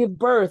can't give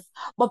birth,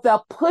 but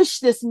they'll push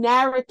this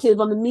narrative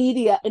on the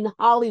media in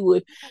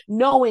Hollywood,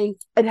 knowing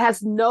it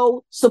has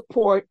no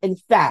support in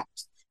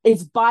fact.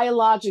 It's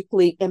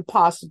biologically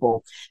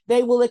impossible.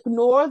 They will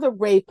ignore the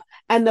rape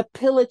and the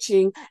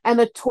pillaging and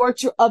the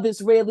torture of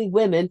Israeli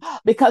women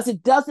because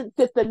it doesn't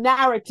fit the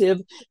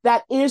narrative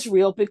that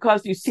Israel,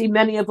 because you see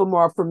many of them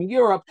are from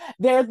Europe,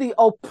 they're the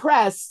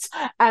oppressed,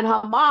 and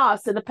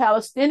Hamas and the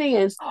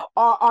Palestinians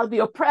are the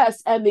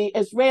oppressed, and the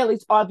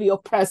Israelis are the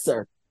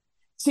oppressor.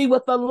 See,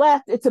 with the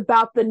left, it's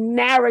about the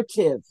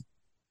narrative.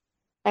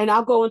 And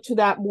I'll go into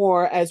that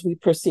more as we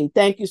proceed.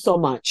 Thank you so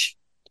much.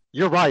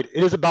 You're right.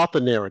 It is about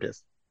the narrative.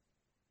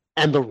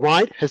 And the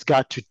right has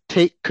got to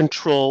take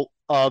control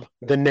of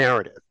the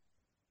narrative.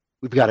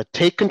 We've got to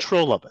take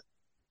control of it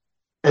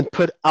and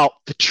put out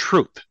the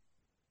truth.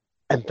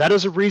 And that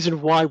is a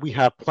reason why we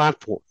have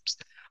platforms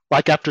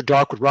like After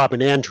Dark with Rob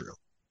and Andrew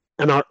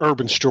and our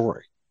urban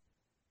story,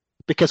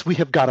 because we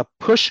have got to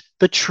push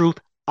the truth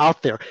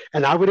out there.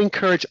 And I would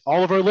encourage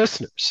all of our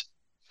listeners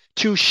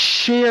to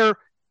share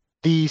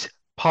these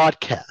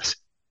podcasts,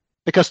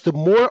 because the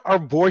more our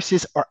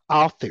voices are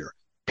out there,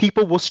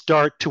 people will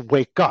start to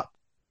wake up.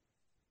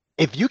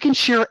 If you can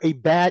share a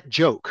bad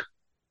joke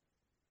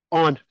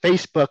on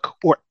Facebook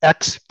or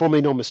X,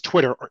 formerly known as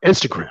Twitter or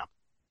Instagram,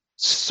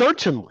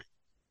 certainly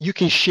you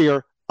can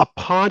share a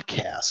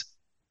podcast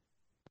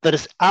that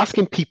is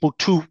asking people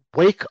to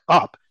wake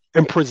up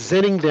and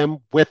presenting them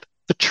with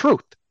the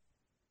truth.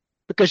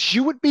 Because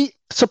you would be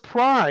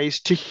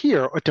surprised to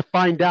hear or to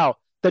find out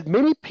that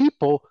many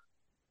people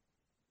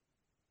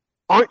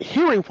aren't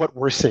hearing what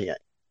we're saying.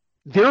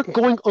 They're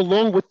going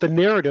along with the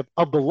narrative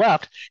of the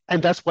left,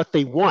 and that's what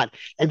they want.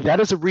 And that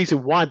is a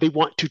reason why they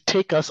want to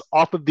take us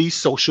off of these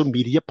social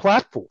media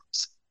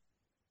platforms.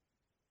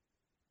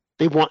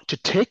 They want to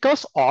take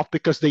us off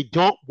because they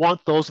don't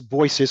want those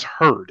voices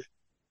heard.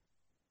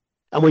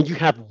 And when you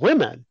have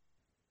women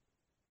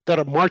that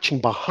are marching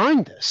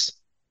behind this,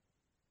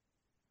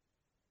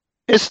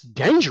 it's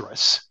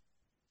dangerous.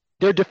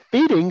 They're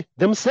defeating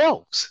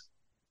themselves.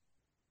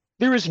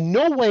 There is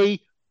no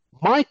way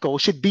Michael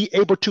should be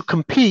able to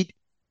compete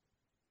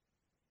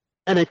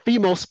in a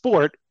female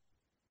sport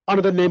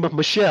under the name of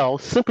Michelle,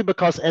 simply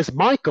because as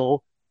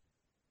Michael,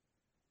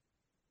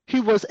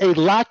 he was a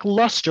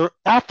lackluster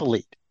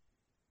athlete.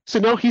 So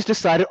now he's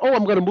decided, oh,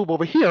 I'm going to move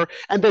over here.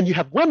 And then you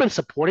have women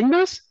supporting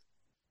this.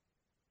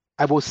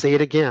 I will say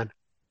it again.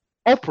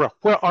 Oprah,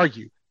 where are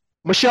you?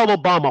 Michelle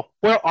Obama,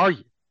 where are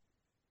you?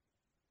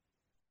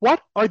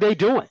 What are they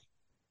doing?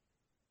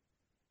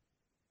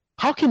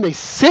 How can they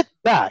sit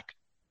back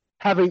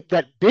having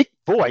that big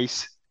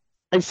voice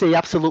and say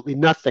absolutely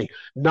nothing,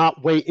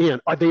 not weigh in?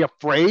 Are they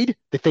afraid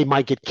that they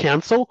might get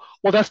canceled?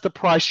 Well, that's the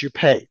price you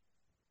pay.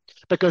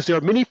 Because there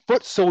are many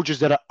foot soldiers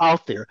that are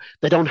out there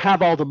that don't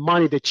have all the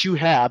money that you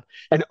have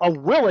and are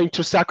willing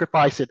to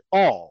sacrifice it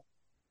all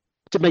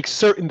to make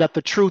certain that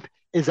the truth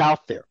is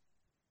out there.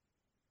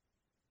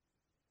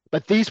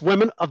 But these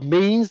women of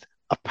means,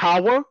 of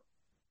power,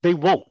 they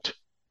won't.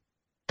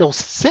 They'll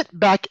sit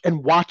back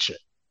and watch it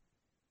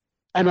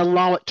and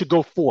allow it to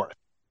go forth.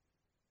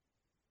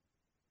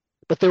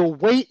 But they'll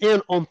weigh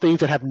in on things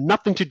that have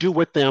nothing to do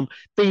with them,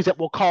 things that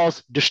will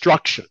cause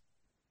destruction.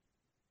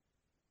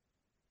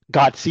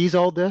 God sees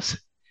all this,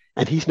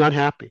 and he's not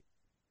happy.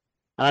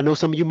 And I know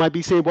some of you might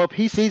be saying, well, if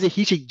he sees it,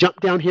 he should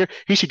jump down here.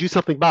 He should do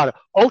something about it.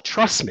 Oh,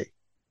 trust me,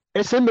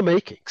 it's in the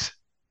makings.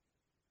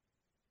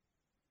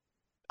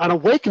 An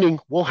awakening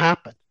will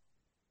happen.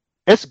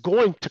 It's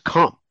going to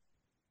come.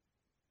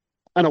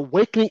 An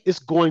awakening is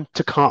going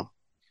to come.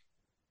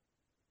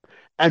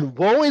 And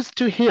woe is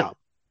to him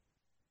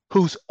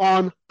who's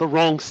on the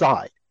wrong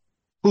side,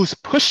 who's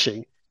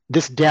pushing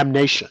this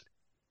damnation,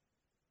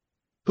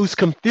 who's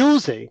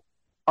confusing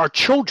our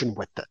children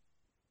with it,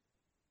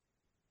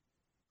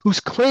 who's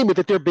claiming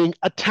that they're being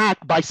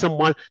attacked by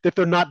someone that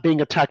they're not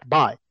being attacked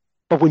by.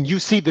 But when you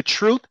see the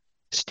truth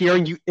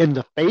staring you in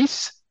the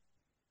face,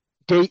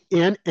 day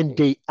in and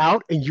day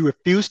out, and you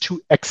refuse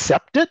to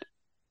accept it,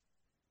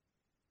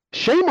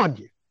 shame on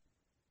you.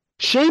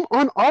 Shame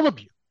on all of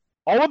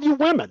you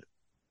women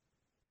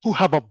who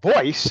have a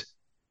voice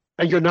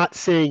and you're not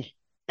saying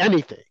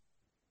anything.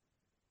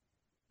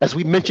 As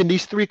we mentioned,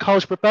 these 3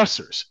 college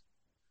professors,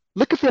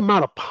 look at the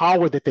amount of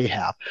power that they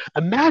have.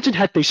 Imagine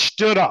had they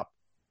stood up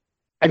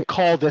and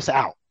called this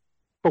out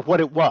for what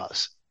it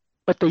was,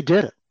 but they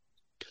didn't.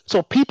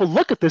 So people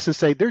look at this and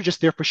say they're just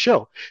there for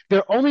show.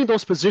 They're only in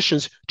those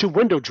positions to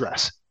window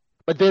dress.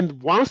 But then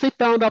once they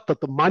found out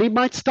that the money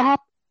might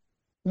stop,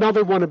 now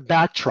they want to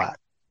backtrack,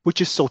 which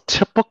is so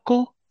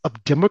typical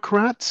of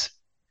Democrats.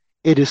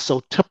 It is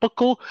so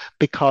typical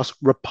because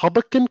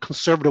Republican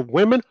conservative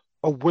women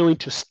are willing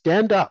to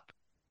stand up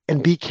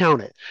and be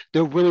counted.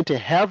 They're willing to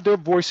have their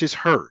voices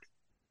heard.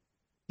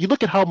 You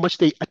look at how much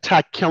they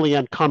attacked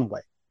Kellyanne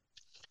Conway.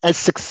 As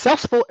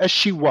successful as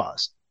she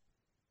was,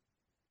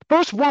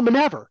 first woman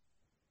ever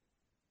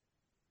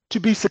to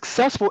be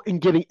successful in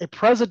getting a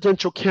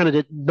presidential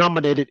candidate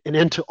nominated and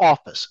into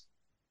office.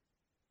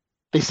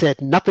 They said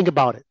nothing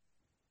about it.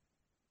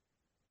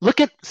 Look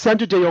at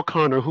Sandra Day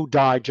O'Connor, who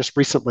died just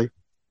recently.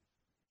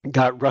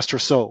 God rest her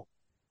soul.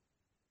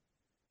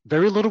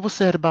 Very little was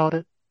said about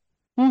it.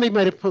 They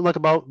might have put like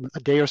about a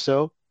day or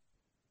so.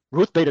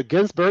 Ruth Bader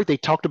Ginsburg, they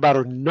talked about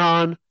her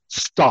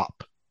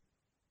non-stop.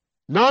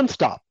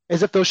 Non-stop,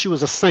 as if though she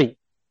was a saint.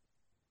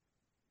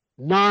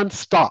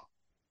 Non-stop.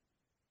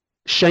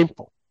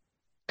 Shameful.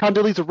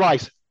 Condoleezza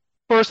Rice,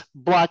 first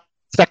Black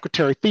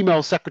secretary,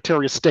 female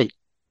secretary of state.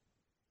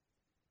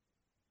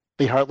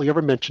 They hardly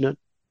ever mention it.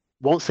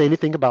 Won't say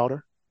anything about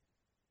her.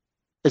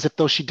 As if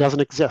though she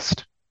doesn't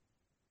exist.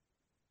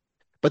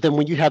 But then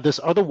when you have this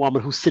other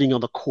woman who's sitting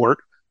on the court,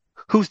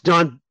 who's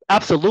done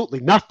absolutely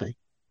nothing,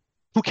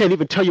 who can't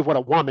even tell you what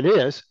a woman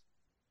is,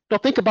 now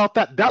think about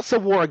that. That's a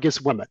war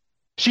against women.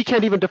 She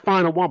can't even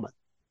define a woman.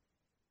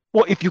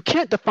 Well, if you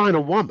can't define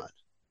a woman,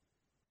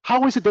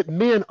 how is it that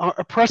men are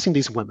oppressing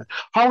these women?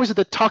 How is it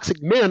that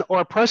toxic men are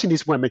oppressing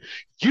these women?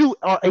 You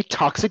are a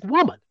toxic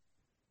woman.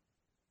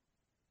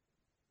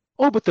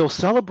 Oh, but they'll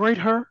celebrate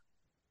her.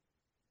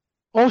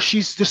 Oh,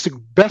 she's just the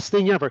best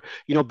thing ever.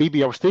 You know,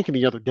 BB, I was thinking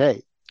the other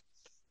day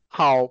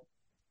how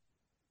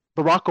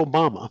Barack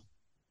Obama,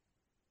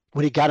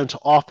 when he got into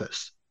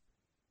office,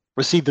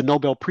 received the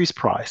Nobel Peace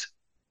Prize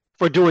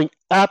for doing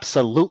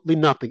absolutely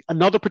nothing.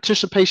 Another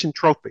participation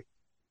trophy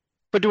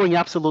for doing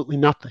absolutely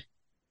nothing.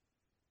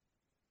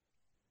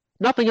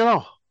 Nothing at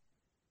all.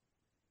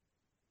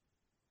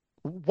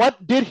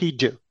 What did he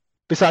do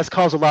besides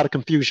cause a lot of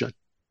confusion?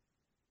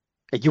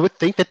 And you would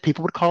think that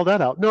people would call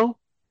that out. No.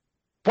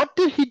 What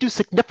did he do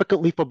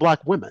significantly for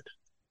Black women?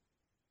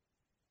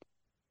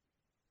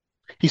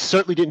 He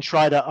certainly didn't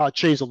try to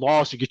change the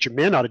laws to get your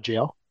men out of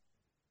jail.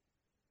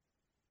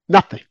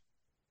 Nothing.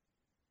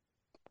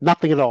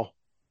 Nothing at all.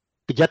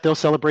 But yet they'll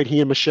celebrate he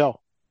and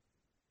Michelle.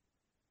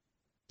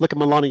 Look at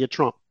Melania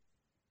Trump.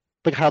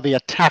 Look at how they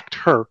attacked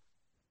her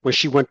when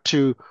she went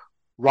to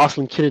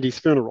Rosalind Kennedy's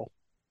funeral,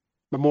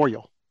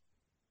 memorial.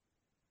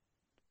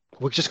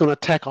 We're just going to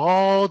attack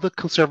all the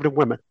conservative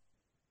women.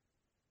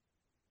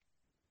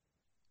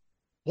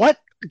 What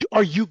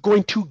are you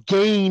going to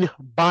gain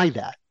by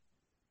that?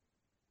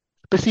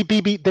 But see,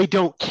 BB, they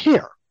don't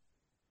care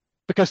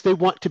because they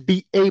want to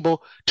be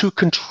able to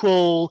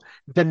control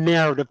the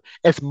narrative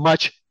as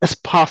much as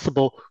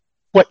possible.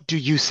 What do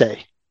you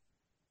say?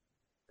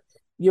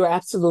 You're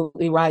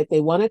absolutely right.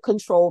 They want to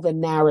control the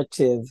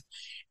narrative.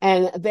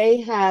 And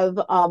they have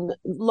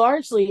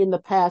largely in the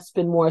past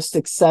been more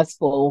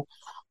successful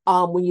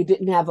when you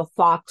didn't have a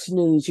Fox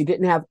News, you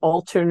didn't have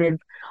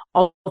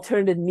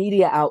alternative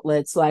media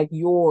outlets like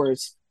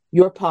yours,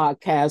 your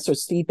podcast, or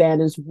Steve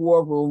Bannon's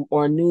War Room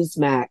or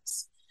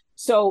Newsmax.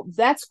 So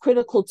that's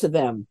critical to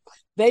them.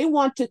 They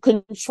want to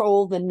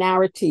control the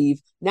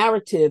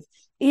narrative,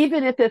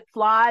 even if it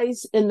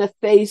flies in the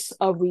face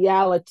of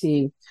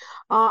reality.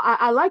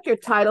 I like your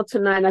title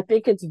tonight. I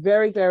think it's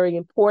very, very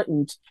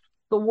important.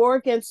 The war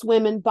against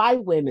women by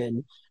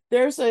women.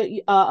 There's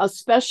a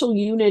special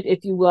unit,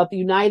 if you will, of the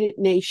United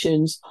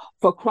Nations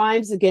for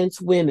crimes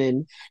against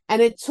women.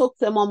 And it took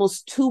them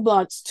almost 2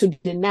 months to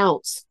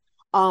denounce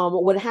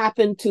what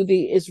happened to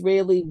the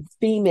Israeli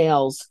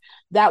females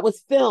that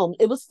was filmed.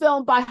 It was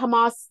filmed by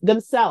Hamas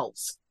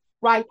themselves,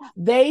 right?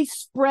 They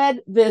spread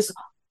this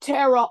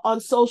terror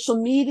on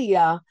social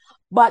media,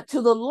 but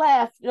to the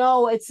left,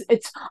 no, it's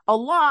a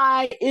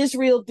lie.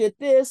 Israel did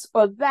this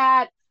or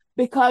that,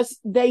 because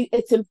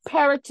it's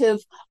imperative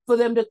for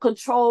them to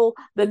control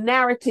the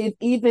narrative,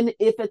 even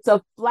if it's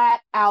a flat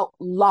out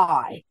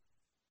lie,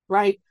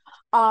 right?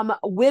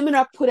 Women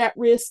are put at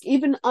risk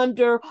even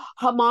under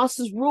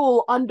Hamas's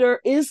rule,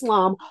 under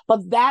Islam,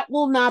 but that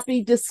will not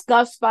be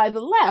discussed by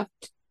the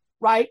left,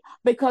 right?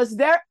 Because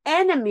their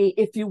enemy,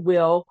 if you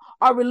will,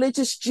 are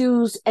religious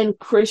Jews and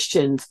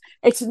Christians.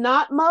 It's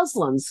not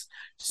Muslims.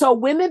 So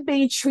women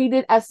being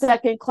treated as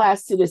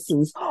second-class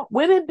citizens,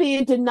 women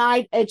being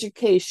denied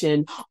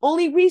education.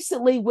 Only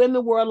recently,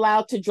 women were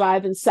allowed to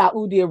drive in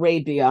Saudi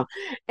Arabia.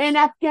 In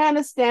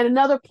Afghanistan and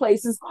other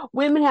places,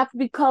 women have to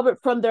be covered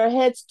from their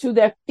heads to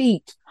their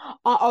feet,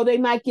 or they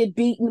might get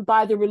beaten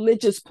by the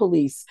religious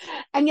police.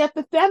 And yet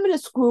the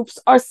feminist groups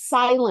are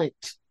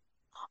silent.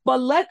 But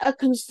let a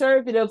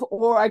conservative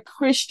or a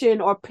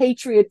Christian or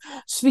patriot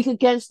speak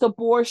against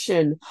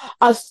abortion,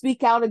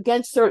 speak out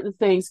against certain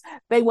things.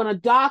 They want to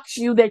dox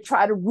you. They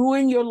try to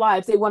ruin your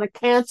life. They want to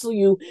cancel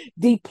you,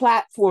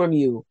 deplatform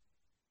you.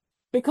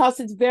 Because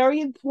it's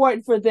very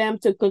important for them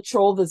to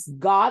control this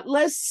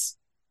godless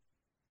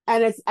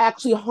and it's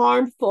actually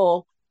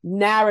harmful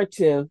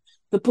narrative.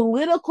 The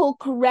political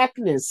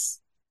correctness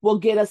will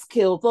get us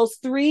killed. Those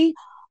three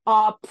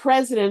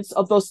presidents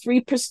of those three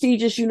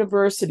prestigious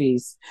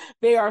universities,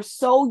 they are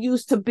so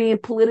used to being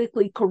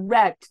politically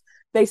correct.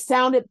 They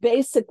sounded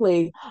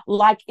basically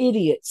like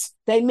idiots.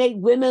 They made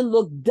women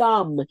look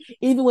dumb,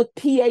 even with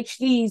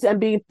PhDs and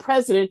being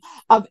president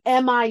of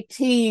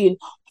MIT and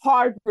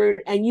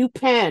Harvard and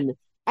UPenn.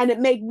 And it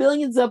made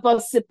millions of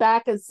us sit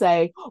back and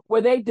say,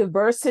 were they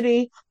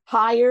diversity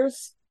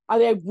hires? Are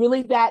they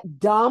really that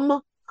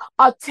dumb?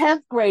 A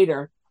 10th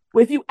grader,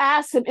 if you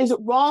ask him, is it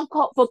wrong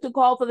to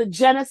call for the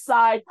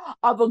genocide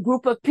of a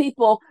group of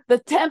people? The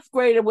 10th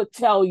grader would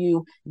tell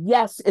you,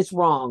 yes, it's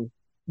wrong.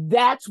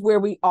 That's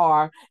where we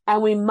are.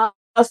 And we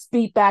must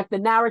beat back the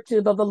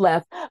narrative of the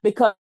left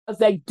because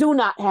they do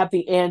not have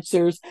the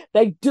answers.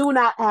 They do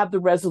not have the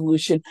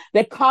resolution.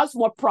 They cause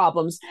more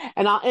problems.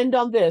 And I'll end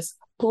on this.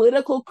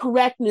 Political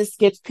correctness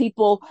gets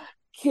people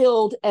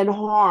killed and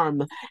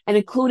harmed, and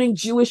including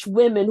Jewish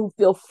women who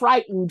feel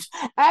frightened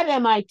at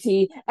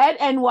MIT, at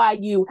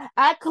NYU,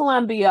 at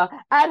Columbia,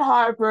 at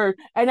Harvard,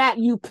 and at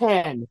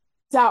UPenn.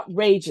 It's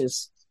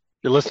outrageous.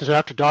 You're listening to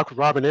After Dark with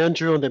Rob and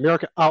Andrew on the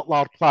America Out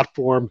Loud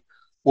platform.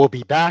 We'll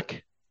be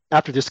back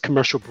after this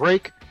commercial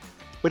break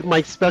with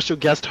my special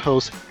guest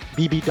host,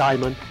 BB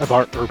Diamond of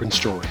Our Urban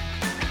Story.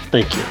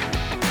 Thank you.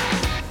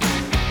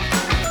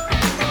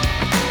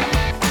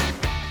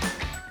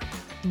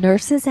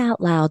 Nurses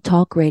Out Loud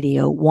Talk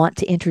Radio want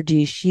to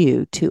introduce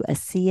you to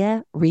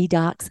ASEA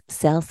Redox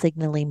Cell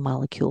Signaling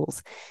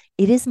Molecules.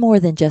 It is more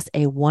than just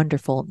a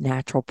wonderful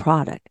natural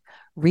product.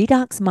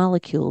 Redox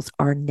molecules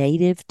are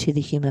native to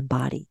the human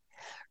body.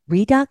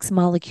 Redox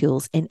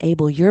molecules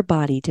enable your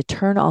body to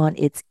turn on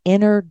its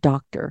inner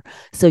doctor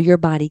so your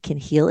body can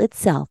heal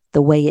itself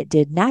the way it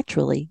did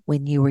naturally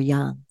when you were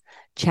young.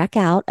 Check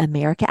out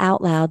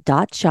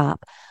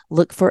AmericaOutloud.shop,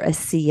 look for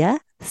ASEA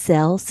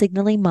Cell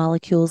Signaling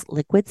Molecules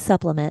Liquid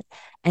Supplement,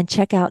 and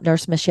check out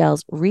Nurse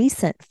Michelle's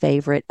recent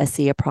favorite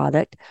ASEA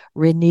product,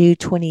 Renew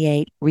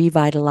 28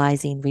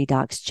 Revitalizing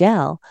Redox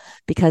Gel,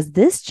 because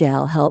this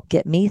gel helped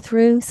get me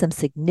through some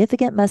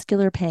significant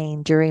muscular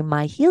pain during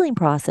my healing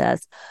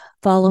process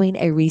following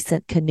a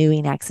recent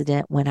canoeing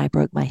accident when I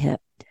broke my hip.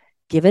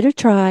 Give it a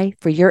try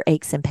for your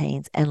aches and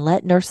pains and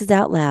let Nurses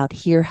Out Loud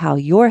hear how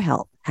your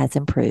health has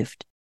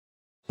improved.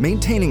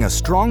 Maintaining a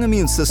strong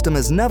immune system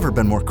has never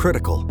been more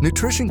critical.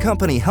 Nutrition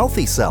company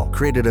Healthy Cell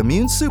created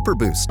Immune Super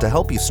Boost to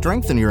help you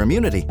strengthen your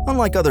immunity.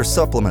 Unlike other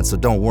supplements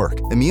that don't work,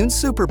 Immune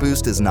Super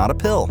Boost is not a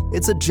pill.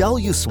 It's a gel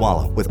you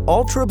swallow with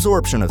ultra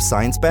absorption of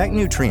science-backed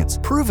nutrients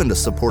proven to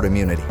support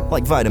immunity,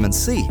 like vitamin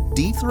C,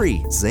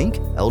 D3, zinc,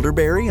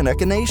 elderberry, and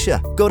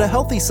echinacea. Go to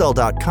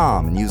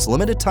healthycell.com and use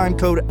limited time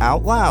code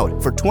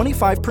OUTLOUD for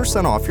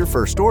 25% off your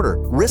first order.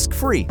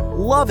 Risk-free.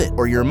 Love it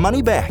or your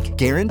money back.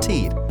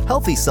 Guaranteed.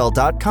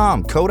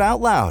 healthycell.com, code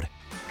OUTLOUD.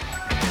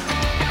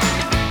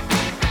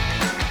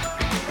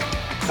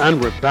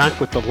 And we're back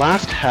with the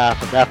last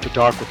half of After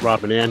Dark with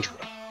Rob and Andrew.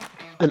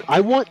 And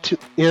I want to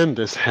end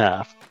this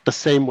half the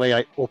same way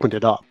I opened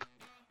it up,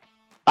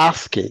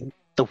 asking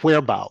the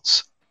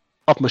whereabouts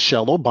of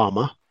Michelle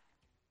Obama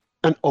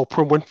and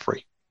Oprah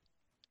Winfrey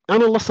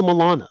and Alyssa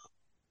Milano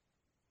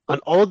and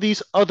all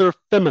these other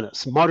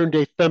feminists,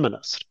 modern-day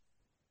feminists,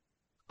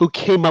 who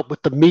came up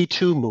with the Me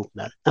Too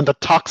movement and the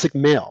toxic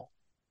male.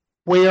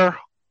 Where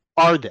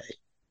are they?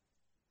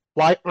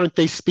 Why aren't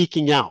they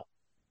speaking out?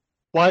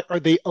 Why are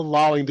they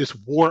allowing this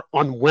war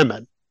on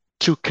women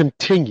to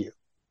continue?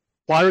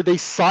 Why are they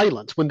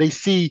silent when they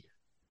see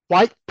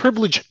white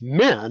privileged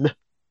men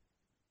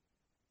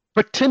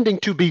pretending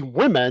to be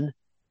women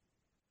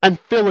and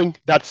filling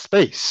that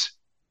space?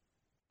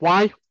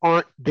 Why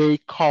aren't they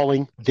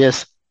calling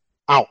this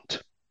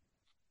out?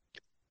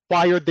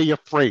 Why are they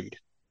afraid?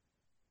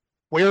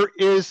 Where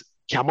is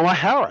Kamala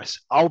Harris,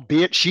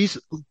 albeit she's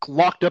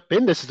locked up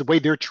in this is the way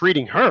they're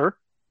treating her.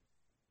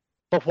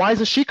 But why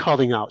isn't she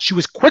calling out? She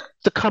was quick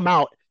to come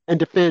out and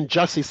defend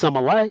Jussie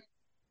Smollett,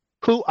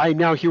 who I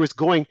now hear is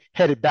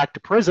headed back to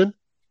prison.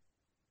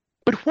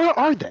 But where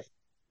are they?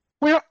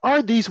 Where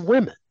are these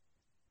women?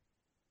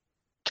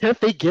 Can't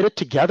they get it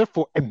together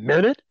for a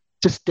minute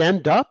to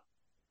stand up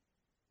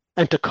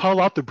and to call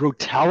out the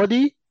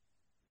brutality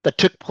that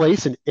took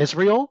place in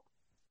Israel,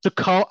 to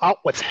call out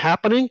what's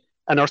happening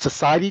in our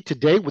society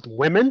today with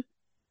women,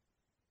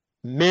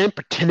 men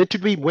pretending to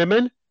be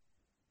women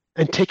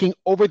and taking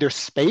over their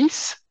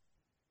space?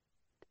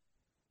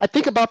 I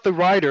think about the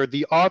writer,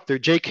 the author,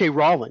 J.K.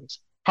 Rowling,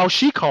 how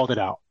she called it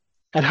out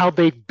and how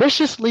they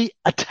viciously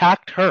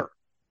attacked her.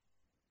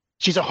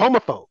 She's a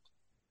homophobe.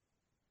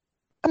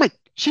 I'm like,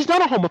 she's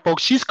not a homophobe.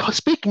 She's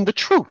speaking the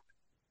truth.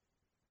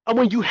 And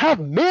when you have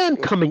men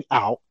coming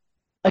out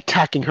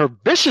attacking her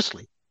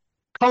viciously,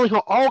 calling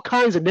her all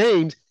kinds of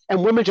names,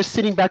 and women just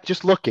sitting back,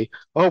 just looking.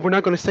 Oh, we're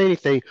not going to say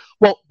anything.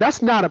 Well,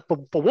 that's not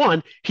for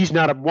one, he's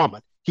not a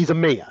woman. He's a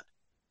man.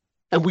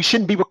 And we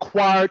shouldn't be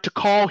required to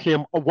call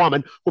him a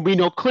woman when we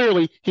know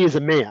clearly he is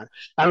a man.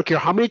 I don't care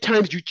how many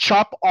times you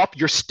chop off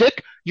your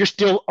stick, you're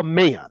still a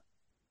man.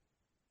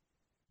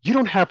 You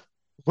don't have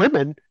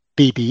women,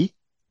 BB,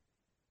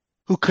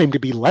 who claim to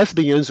be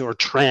lesbians or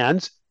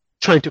trans,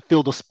 trying to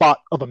fill the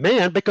spot of a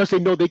man because they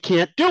know they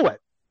can't do it.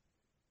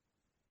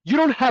 You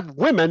don't have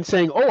women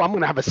saying, oh, I'm going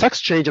to have a sex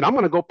change and I'm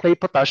going to go play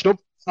professional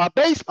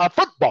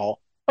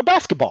football or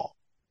basketball.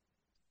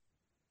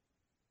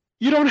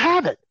 You don't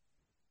have it.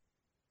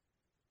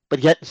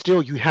 But yet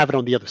still you have it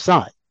on the other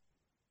side.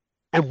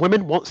 And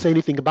women won't say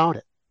anything about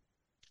it.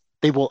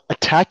 They will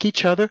attack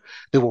each other.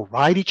 They will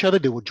ride each other.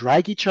 They will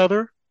drag each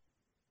other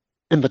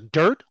in the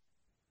dirt.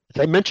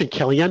 As I mentioned,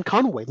 Kellyanne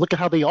Conway. Look at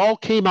how they all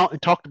came out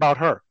and talked about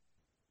her.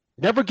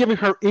 Never giving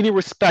her any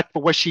respect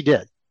for what she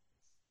did.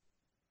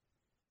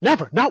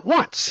 Never, not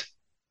once.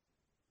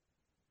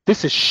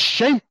 This is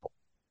shameful.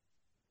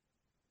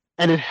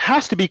 And it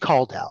has to be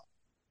called out.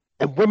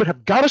 And women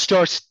have got to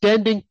start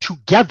standing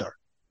together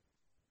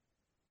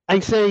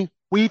and saying,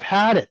 we've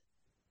had it.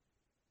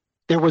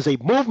 There was a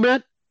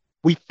movement.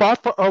 We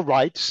fought for our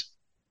rights.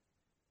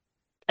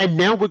 And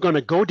now we're going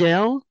to go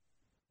down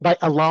by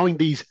allowing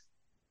these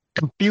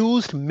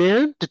confused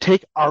men to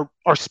take our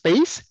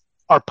space,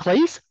 our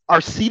place, our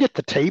seat at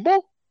the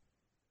table.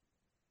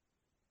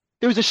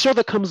 There was a show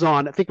that comes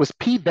on, I think it was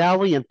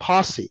P-Valley and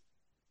Posse,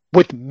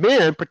 with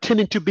men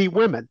pretending to be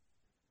women.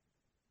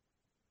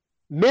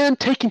 men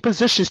taking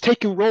positions,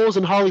 taking roles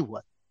in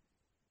Hollywood.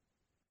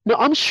 Now,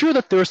 I'm sure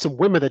that there are some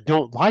women that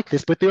don't like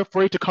this, but they're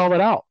afraid to call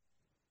it out.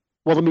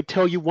 Well, let me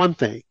tell you one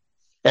thing.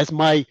 As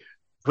my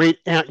great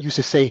aunt used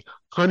to say,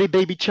 honey,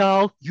 baby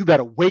child, you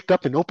better wake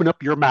up and open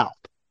up your mouth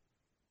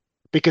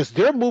because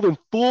they're moving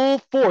full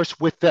force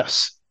with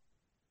this.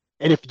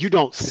 And if you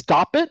don't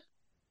stop it,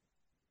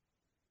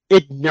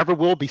 it never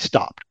will be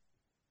stopped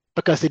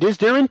because it is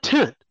their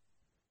intent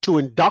to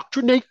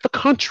indoctrinate the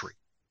country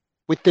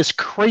with this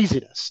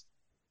craziness,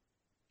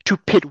 to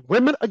pit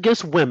women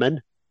against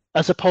women,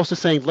 as opposed to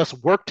saying, let's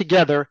work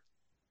together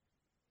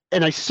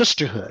in a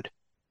sisterhood.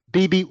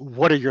 BB,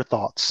 what are your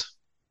thoughts?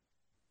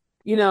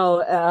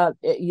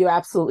 You're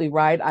absolutely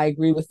right. I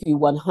agree with you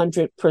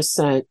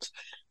 100%.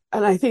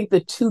 And I think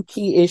the two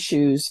key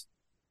issues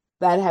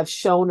that have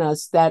shown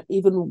us that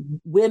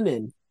even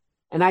women,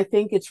 and I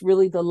think it's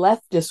really the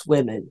leftist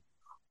women,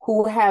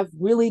 who have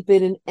really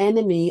been an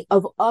enemy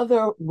of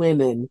other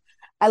women.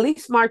 At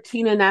least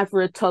Martina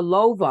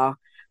Navratilova,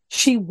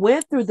 she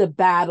went through the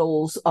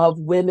battles of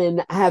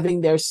women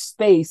having their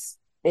space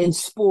in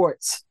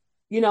sports.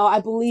 I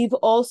believe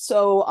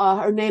also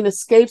her name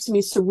escapes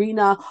me,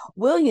 Serena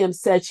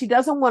Williams said she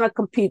doesn't want to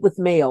compete with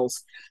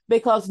males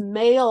because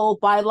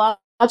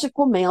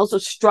biological males are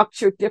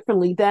structured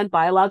differently than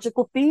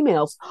biological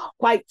females.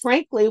 Quite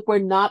frankly, we're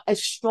not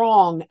as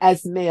strong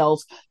as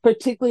males,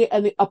 particularly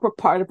in the upper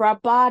part of our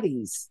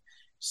bodies.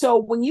 So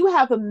when you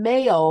have a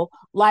male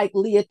like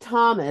Leah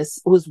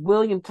Thomas, who was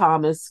William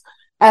Thomas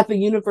at the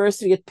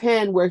University of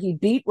Penn, where he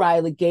beat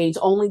Riley Gaines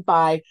only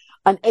by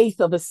an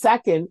eighth of a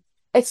second,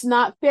 it's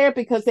not fair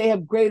because they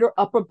have greater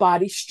upper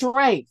body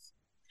strength.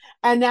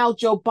 And now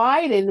Joe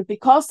Biden,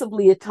 because of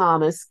Leah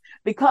Thomas,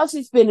 because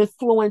he's been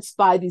influenced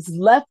by these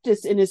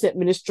leftists in his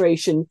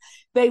administration,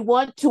 they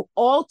want to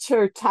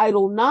alter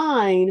Title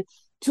IX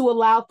to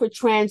allow for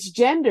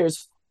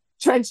transgenders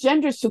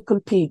to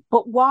compete.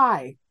 But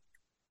why?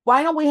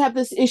 Why don't we have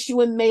this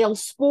issue in male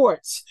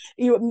sports?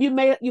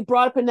 You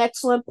brought up an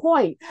excellent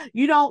point.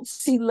 You don't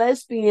see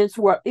lesbians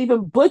who are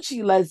even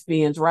butchy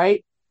lesbians,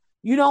 right?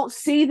 You don't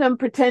see them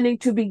pretending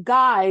to be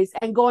guys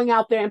and going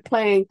out there and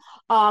playing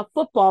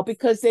football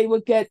because they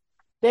would get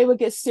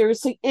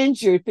seriously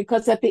injured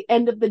because at the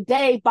end of the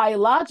day,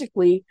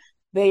 biologically,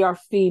 they are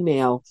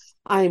female.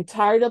 I am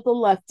tired of the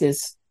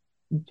leftists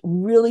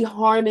really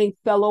harming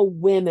fellow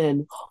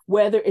women,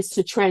 whether it's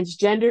the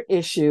transgender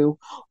issue,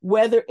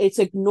 whether it's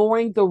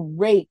ignoring the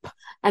rape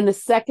and the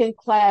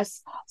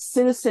second-class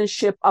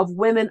citizenship of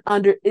women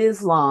under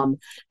Islam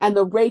and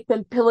the rape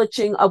and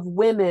pillaging of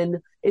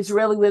women,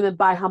 Israeli women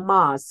by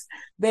Hamas.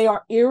 They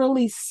are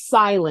eerily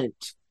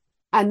silent.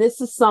 And this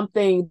is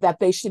something that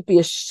they should be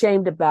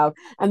ashamed about.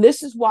 And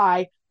this is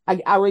why,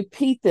 I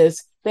repeat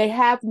this, they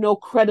have no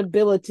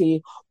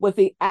credibility with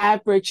the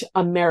average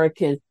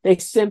American. They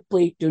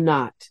simply do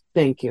not.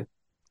 Thank you.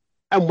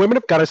 And women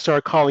have got to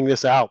start calling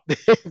this out.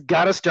 They've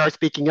got to start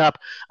speaking up.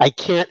 I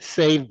can't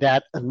say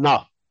that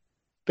enough.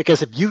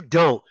 Because if you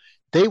don't,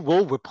 they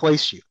will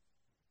replace you.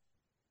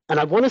 And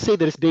I want to say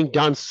that it's being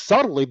done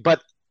subtly,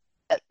 but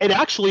it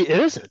actually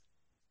isn't.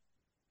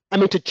 I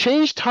mean, to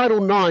change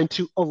Title IX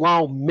to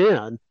allow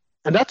men,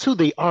 and that's who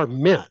they are,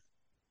 men,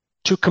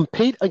 to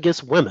compete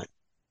against women.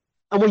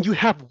 And when you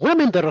have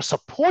women that are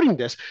supporting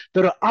this,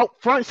 that are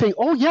out front saying,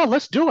 oh, yeah,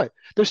 let's do it.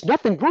 There's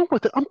nothing wrong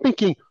with it. I'm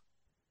thinking,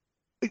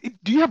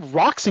 do you have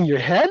rocks in your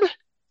head?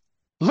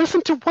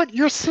 Listen to what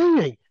you're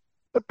saying.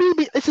 But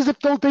baby, it's as if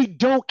though they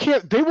don't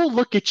care. They will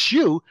look at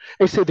you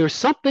and say, there's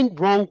something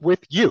wrong with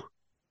you.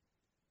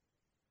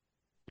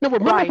 Now,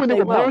 remember Right, when they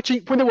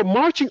were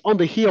marching on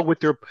the hill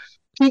with their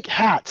pink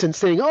hats and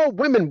saying, oh,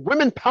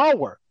 women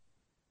power.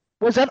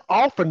 Was that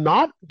all for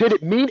naught? Did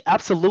it mean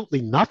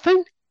absolutely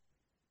nothing?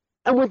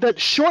 And with that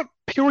short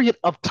period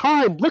of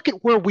time, look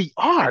at where we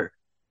are.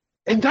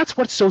 And that's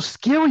what's so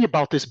scary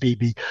about this,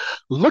 BB.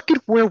 Look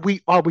at where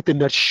we are within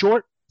that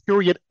short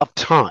period of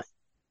time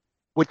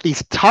with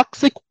these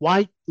toxic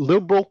white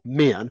liberal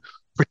men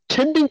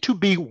pretending to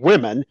be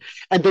women.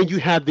 And then you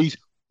have these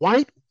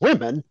white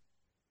women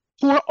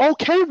who are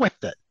okay with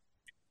it.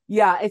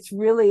 Yeah, it's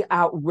really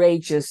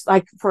outrageous.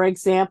 Like, for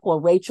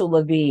example, Rachel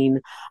Levine,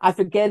 I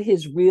forget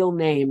his real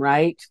name,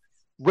 right?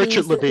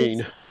 Richard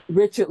Levine.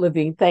 Richard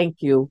Levine,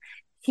 thank you.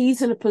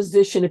 He's in a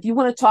position, if you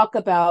want to talk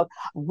about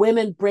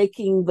women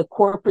breaking the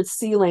corporate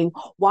ceiling,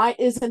 why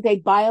isn't a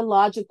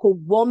biological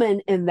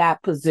woman in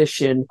that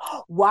position?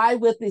 Why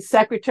would the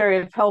Secretary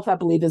of Health, I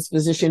believe his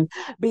position,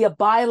 be a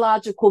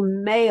biological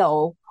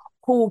male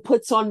who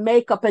puts on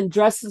makeup and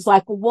dresses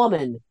like a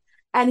woman?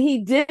 And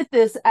he did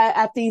this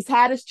after he's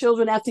had his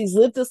children, after he's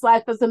lived his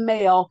life as a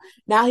male.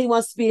 Now he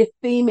wants to be a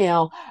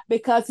female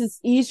because it's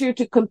easier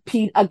to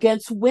compete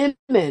against women.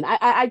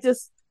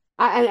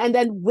 And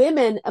then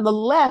women and the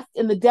left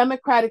in the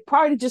Democratic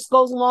Party just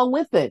goes along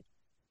with it.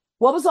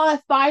 What was all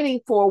that fighting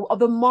for?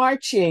 The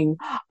marching?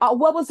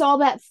 What was all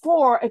that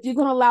for if you're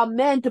going to allow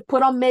men to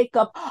put on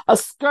makeup, a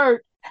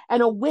skirt,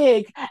 and a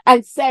wig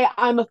and say,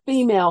 I'm a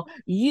female?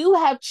 You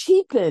have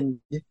cheapened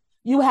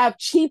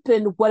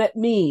what it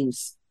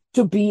means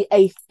to be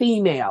a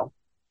female.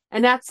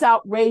 And that's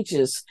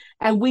outrageous.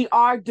 And we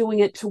are doing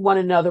it to one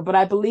another. But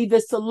I believe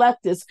it's the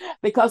leftists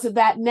because of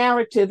that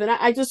narrative. And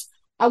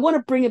I want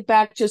to bring it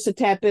back just a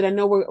tad bit. I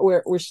know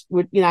we're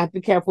I have to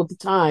be careful with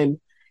the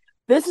time.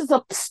 This is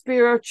a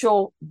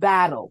spiritual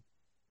battle.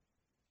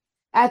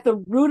 At the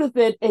root of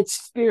it, it's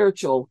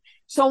spiritual.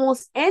 So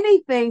almost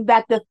anything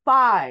that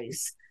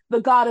defies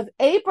the God of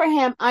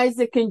Abraham,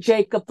 Isaac, and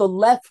Jacob, the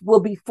left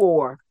will be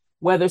for.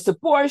 Whether it's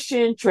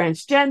abortion,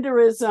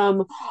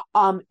 transgenderism,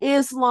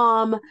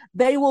 Islam,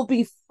 they will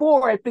be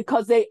for it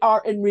because they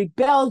are in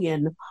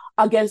rebellion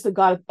against the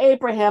God of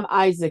Abraham,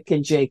 Isaac,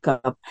 and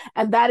Jacob.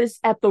 And that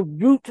is at the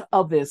root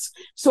of this.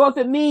 So if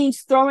it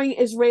means throwing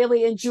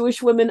Israeli and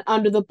Jewish women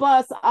under the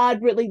bus,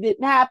 it really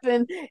didn't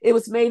happen, it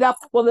was made up,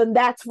 well, then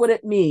that's what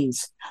it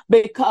means.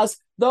 Because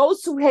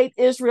those who hate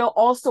Israel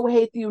also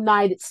hate the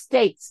United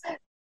States.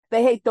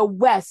 They hate the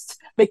West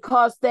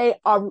because they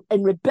are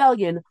in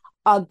rebellion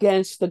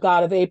against the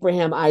God of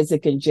Abraham,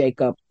 Isaac, and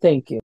Jacob.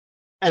 Thank you.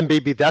 And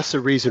maybe that's the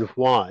reason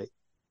why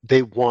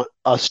they want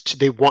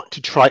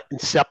to try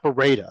and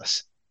separate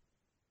us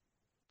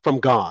from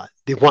God.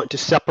 They want to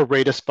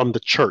separate us from the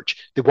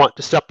church. They want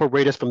to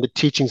separate us from the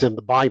teachings in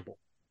the Bible.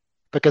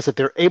 Because if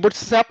they're able to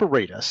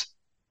separate us,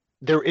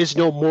 there is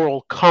no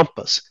moral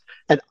compass.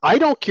 And I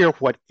don't care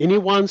what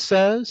anyone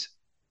says.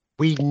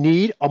 We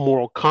need a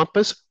moral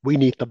compass. We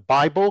need the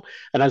Bible.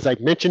 And as I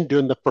mentioned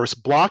during the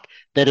first block,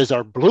 that is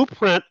our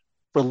blueprint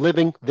for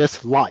living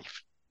this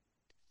life.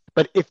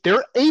 But if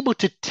they're able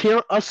to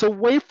tear us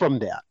away from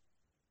that,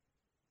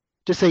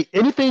 to say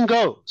anything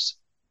goes,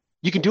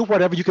 you can do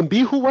whatever, you can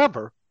be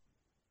whoever,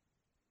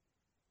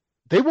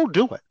 they will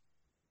do it.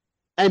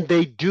 And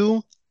they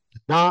do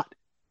not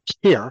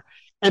care.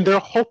 And they're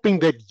hoping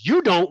that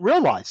you don't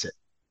realize it.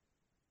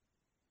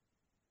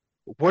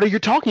 What are you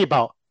talking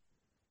about?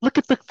 Look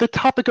at the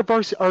topic of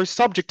our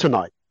subject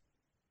tonight.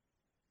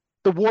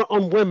 The war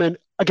on women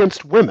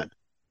against women.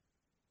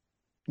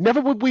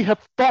 Never would we have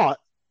thought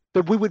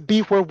that we would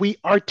be where we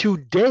are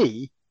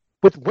today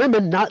with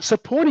women not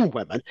supporting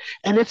women.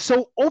 And it's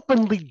so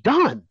openly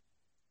done.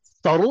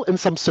 Subtle in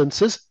some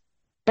senses,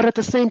 but at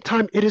the same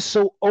time, it is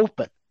so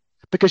open.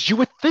 Because you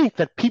would think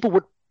that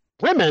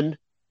women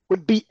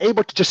would be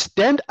able to just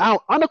stand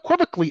out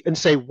unequivocally and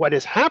say, what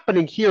is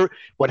happening here,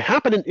 what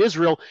happened in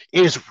Israel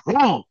is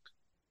wrong.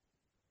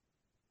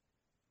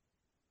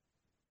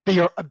 They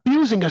are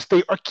abusing us.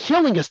 They are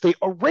killing us. They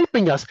are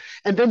raping us.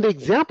 And then the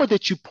example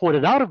that you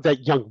pointed out of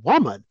that young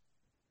woman,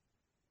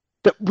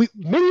 that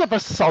many of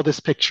us saw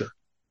this picture.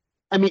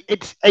 I mean,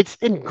 it's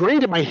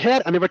ingrained in my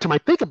head. And every time I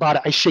think about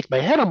it, I shake my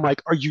head. I'm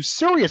like, are you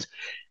serious?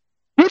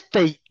 Did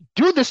they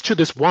do this to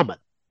this woman?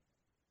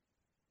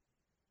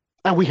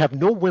 And we have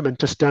no women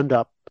to stand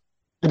up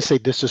and say,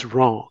 this is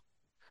wrong.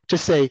 To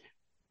say,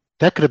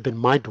 that could have been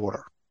my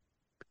daughter.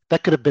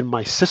 That could have been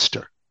my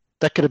sister.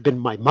 That could have been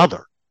my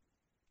mother.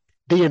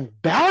 The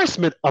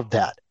embarrassment of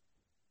that.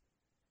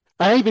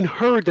 I even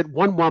heard that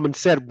one woman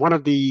said, one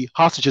of the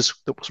hostages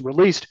that was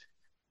released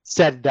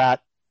said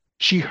that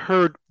she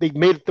heard they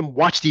made them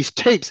watch these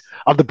tapes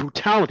of the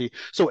brutality.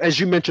 So as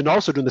you mentioned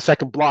also during the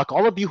second block,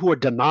 all of you who are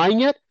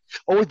denying it,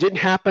 it didn't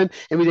happen,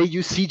 and they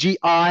use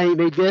CGI and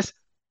they this,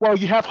 well,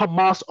 you have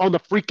Hamas on the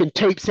freaking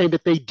tape saying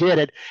that they did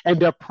it and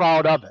they're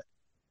proud of it.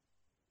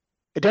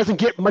 It doesn't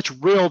get much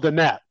real than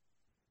that.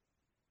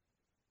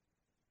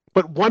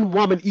 But one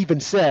woman even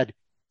said,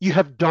 you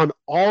have done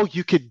all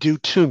you could do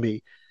to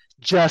me.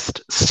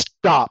 Just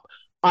stop.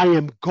 I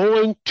am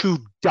going to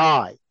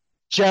die.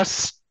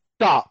 Just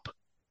stop.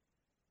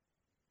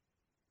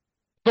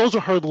 Those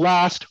are her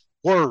last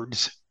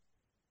words.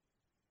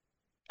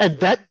 And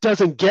that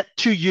doesn't get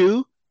to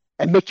you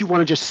and make you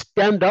want to just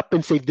stand up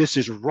and say, this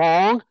is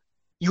wrong.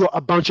 You're a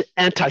bunch of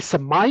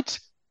anti-Semites.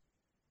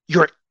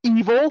 You're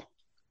evil.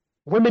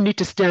 Women need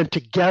to stand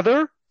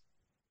together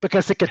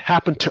because it could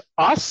happen to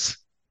us.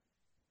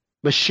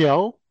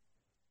 Michelle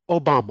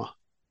Obama,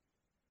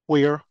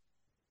 where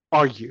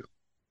are you?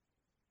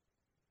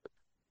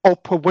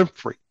 Oprah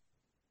Winfrey,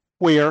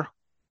 where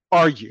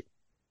are you?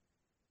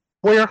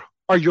 Where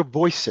are your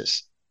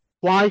voices?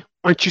 Why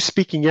aren't you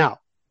speaking out?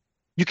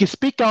 You can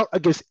speak out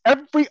against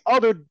every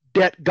other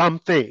gum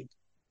thing.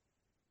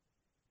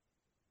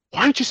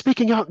 Why aren't you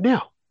speaking out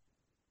now?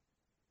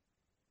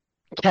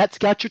 Cat's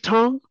got your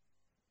tongue?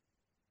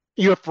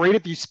 You're afraid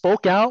if you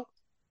spoke out,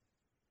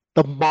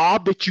 the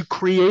mob that you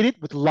created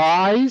with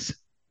lies,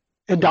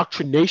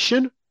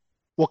 indoctrination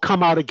will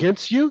come out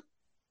against you?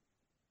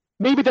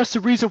 Maybe that's the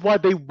reason why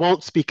they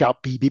won't speak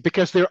out, BB,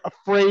 because they're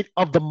afraid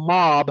of the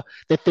mob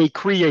that they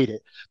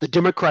created. The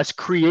Democrats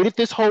created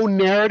this whole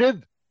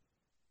narrative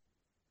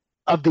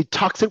of the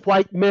toxic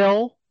white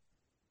male,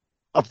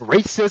 of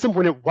racism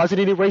when it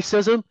wasn't any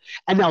racism,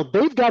 and now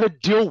they've got to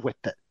deal with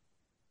it.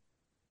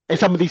 And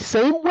some of these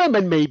same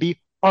women maybe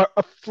are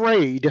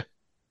afraid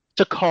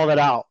to call it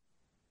out.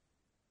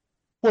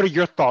 What are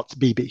your thoughts,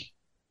 BB?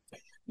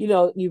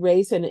 You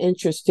raise an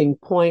interesting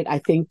point. I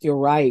think you're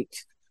right.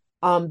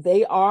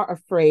 They are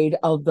afraid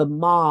of the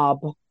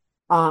mob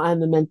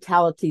and the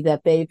mentality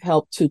that they've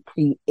helped to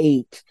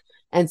create.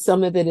 and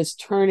some of it is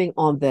turning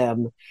on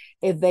them.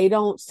 If they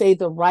don't say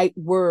the right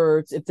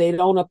words, if they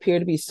don't appear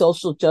to be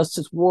social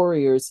justice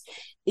warriors,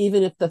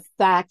 even if the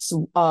facts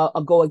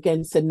go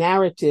against the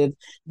narrative,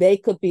 they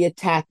could be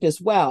attacked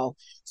as well.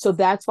 So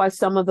that's why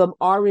some of them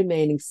are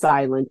remaining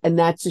silent, and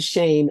that's a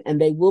shame, and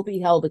they will be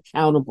held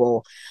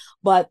accountable.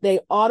 But they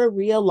ought to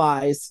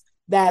realize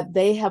that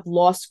they have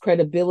lost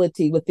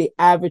credibility with the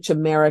average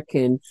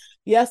American.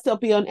 Yes, they'll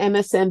be on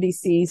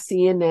MSNBC,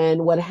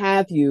 CNN, what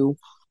have you,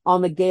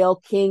 on the Gayle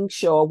King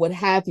show, what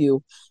have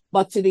you.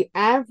 But to the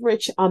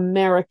average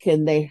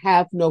American, they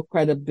have no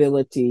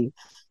credibility.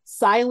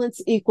 Silence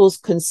equals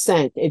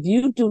consent. If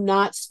you do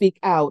not speak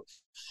out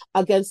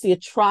against the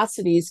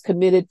atrocities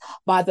committed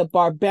by the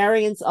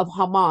barbarians of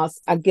Hamas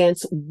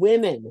against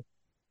women,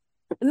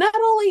 not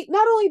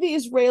only the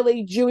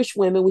Israeli Jewish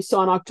women we saw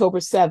on October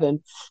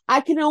 7th,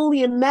 I can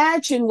only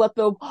imagine what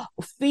the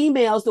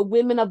females, the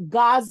women of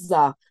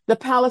Gaza, the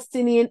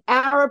Palestinian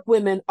Arab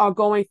women are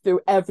going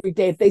through every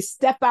day if they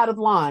step out of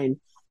line.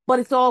 But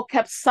it's all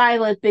kept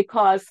silent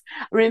because,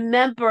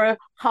 remember,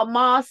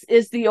 Hamas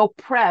is the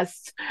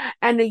oppressed,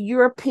 and the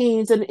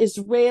Europeans and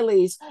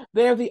Israelis,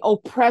 they're the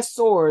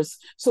oppressors.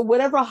 So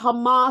whatever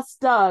Hamas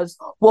does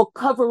will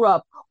cover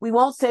up. We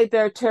won't say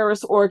they're a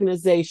terrorist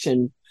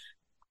organization.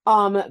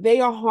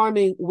 They are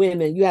harming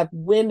women. You have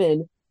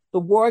women, the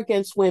war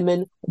against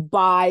women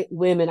by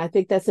women. I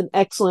think that's an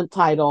excellent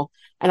title,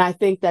 and I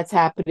think that's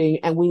happening,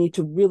 and we need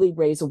to really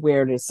raise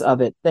awareness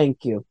of it.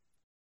 Thank you.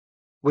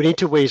 We need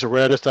to raise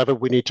awareness of it.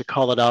 We need to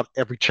call it out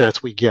every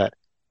chance we get,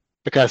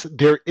 because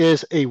there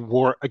is a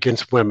war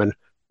against women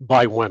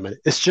by women.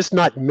 It's just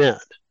not men.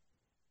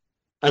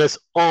 And it's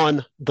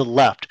on the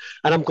left.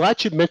 And I'm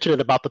glad you mentioned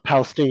it about the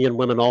Palestinian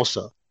women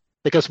also,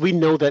 because we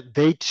know that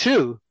they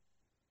too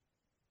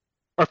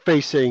are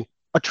facing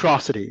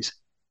atrocities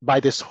by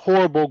this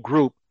horrible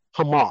group,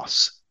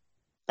 Hamas.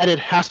 And it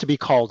has to be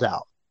called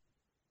out.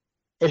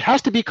 It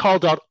has to be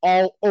called out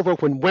all over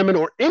when women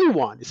or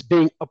anyone is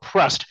being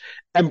oppressed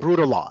and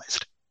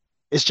brutalized.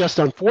 It's just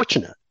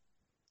unfortunate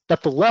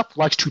that the left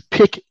likes to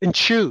pick and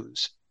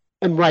choose.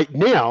 And right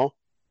now,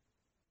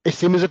 it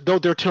seems as though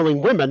they're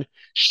telling women,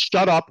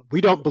 shut up,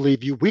 we don't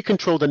believe you, we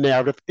control the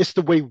narrative, it's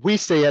the way we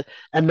say it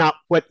and not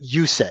what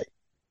you say.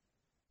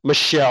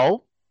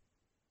 Michelle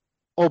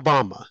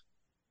Obama,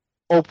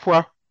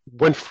 Oprah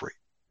Winfrey,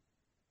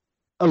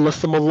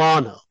 Alyssa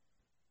Milano,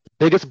 the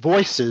biggest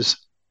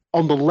voices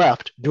on the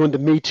left during the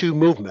Me Too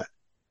movement.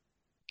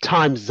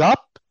 Time's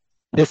up.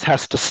 This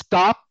has to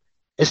stop.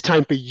 It's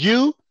time for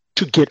you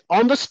to get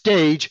on the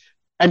stage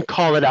and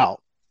call it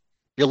out.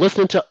 You're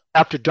listening to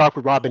After Dark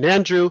with Rob and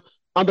Andrew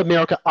on the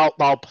America Out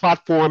Loud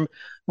platform.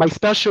 My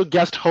special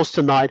guest host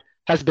tonight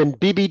has been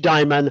BB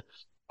Diamond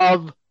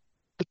of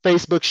the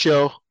Facebook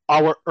show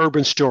Our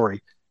Urban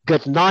Story.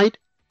 Good night.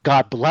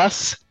 God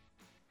bless.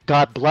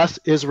 God bless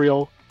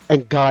Israel,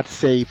 and God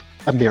save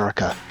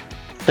America.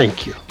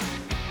 Thank you.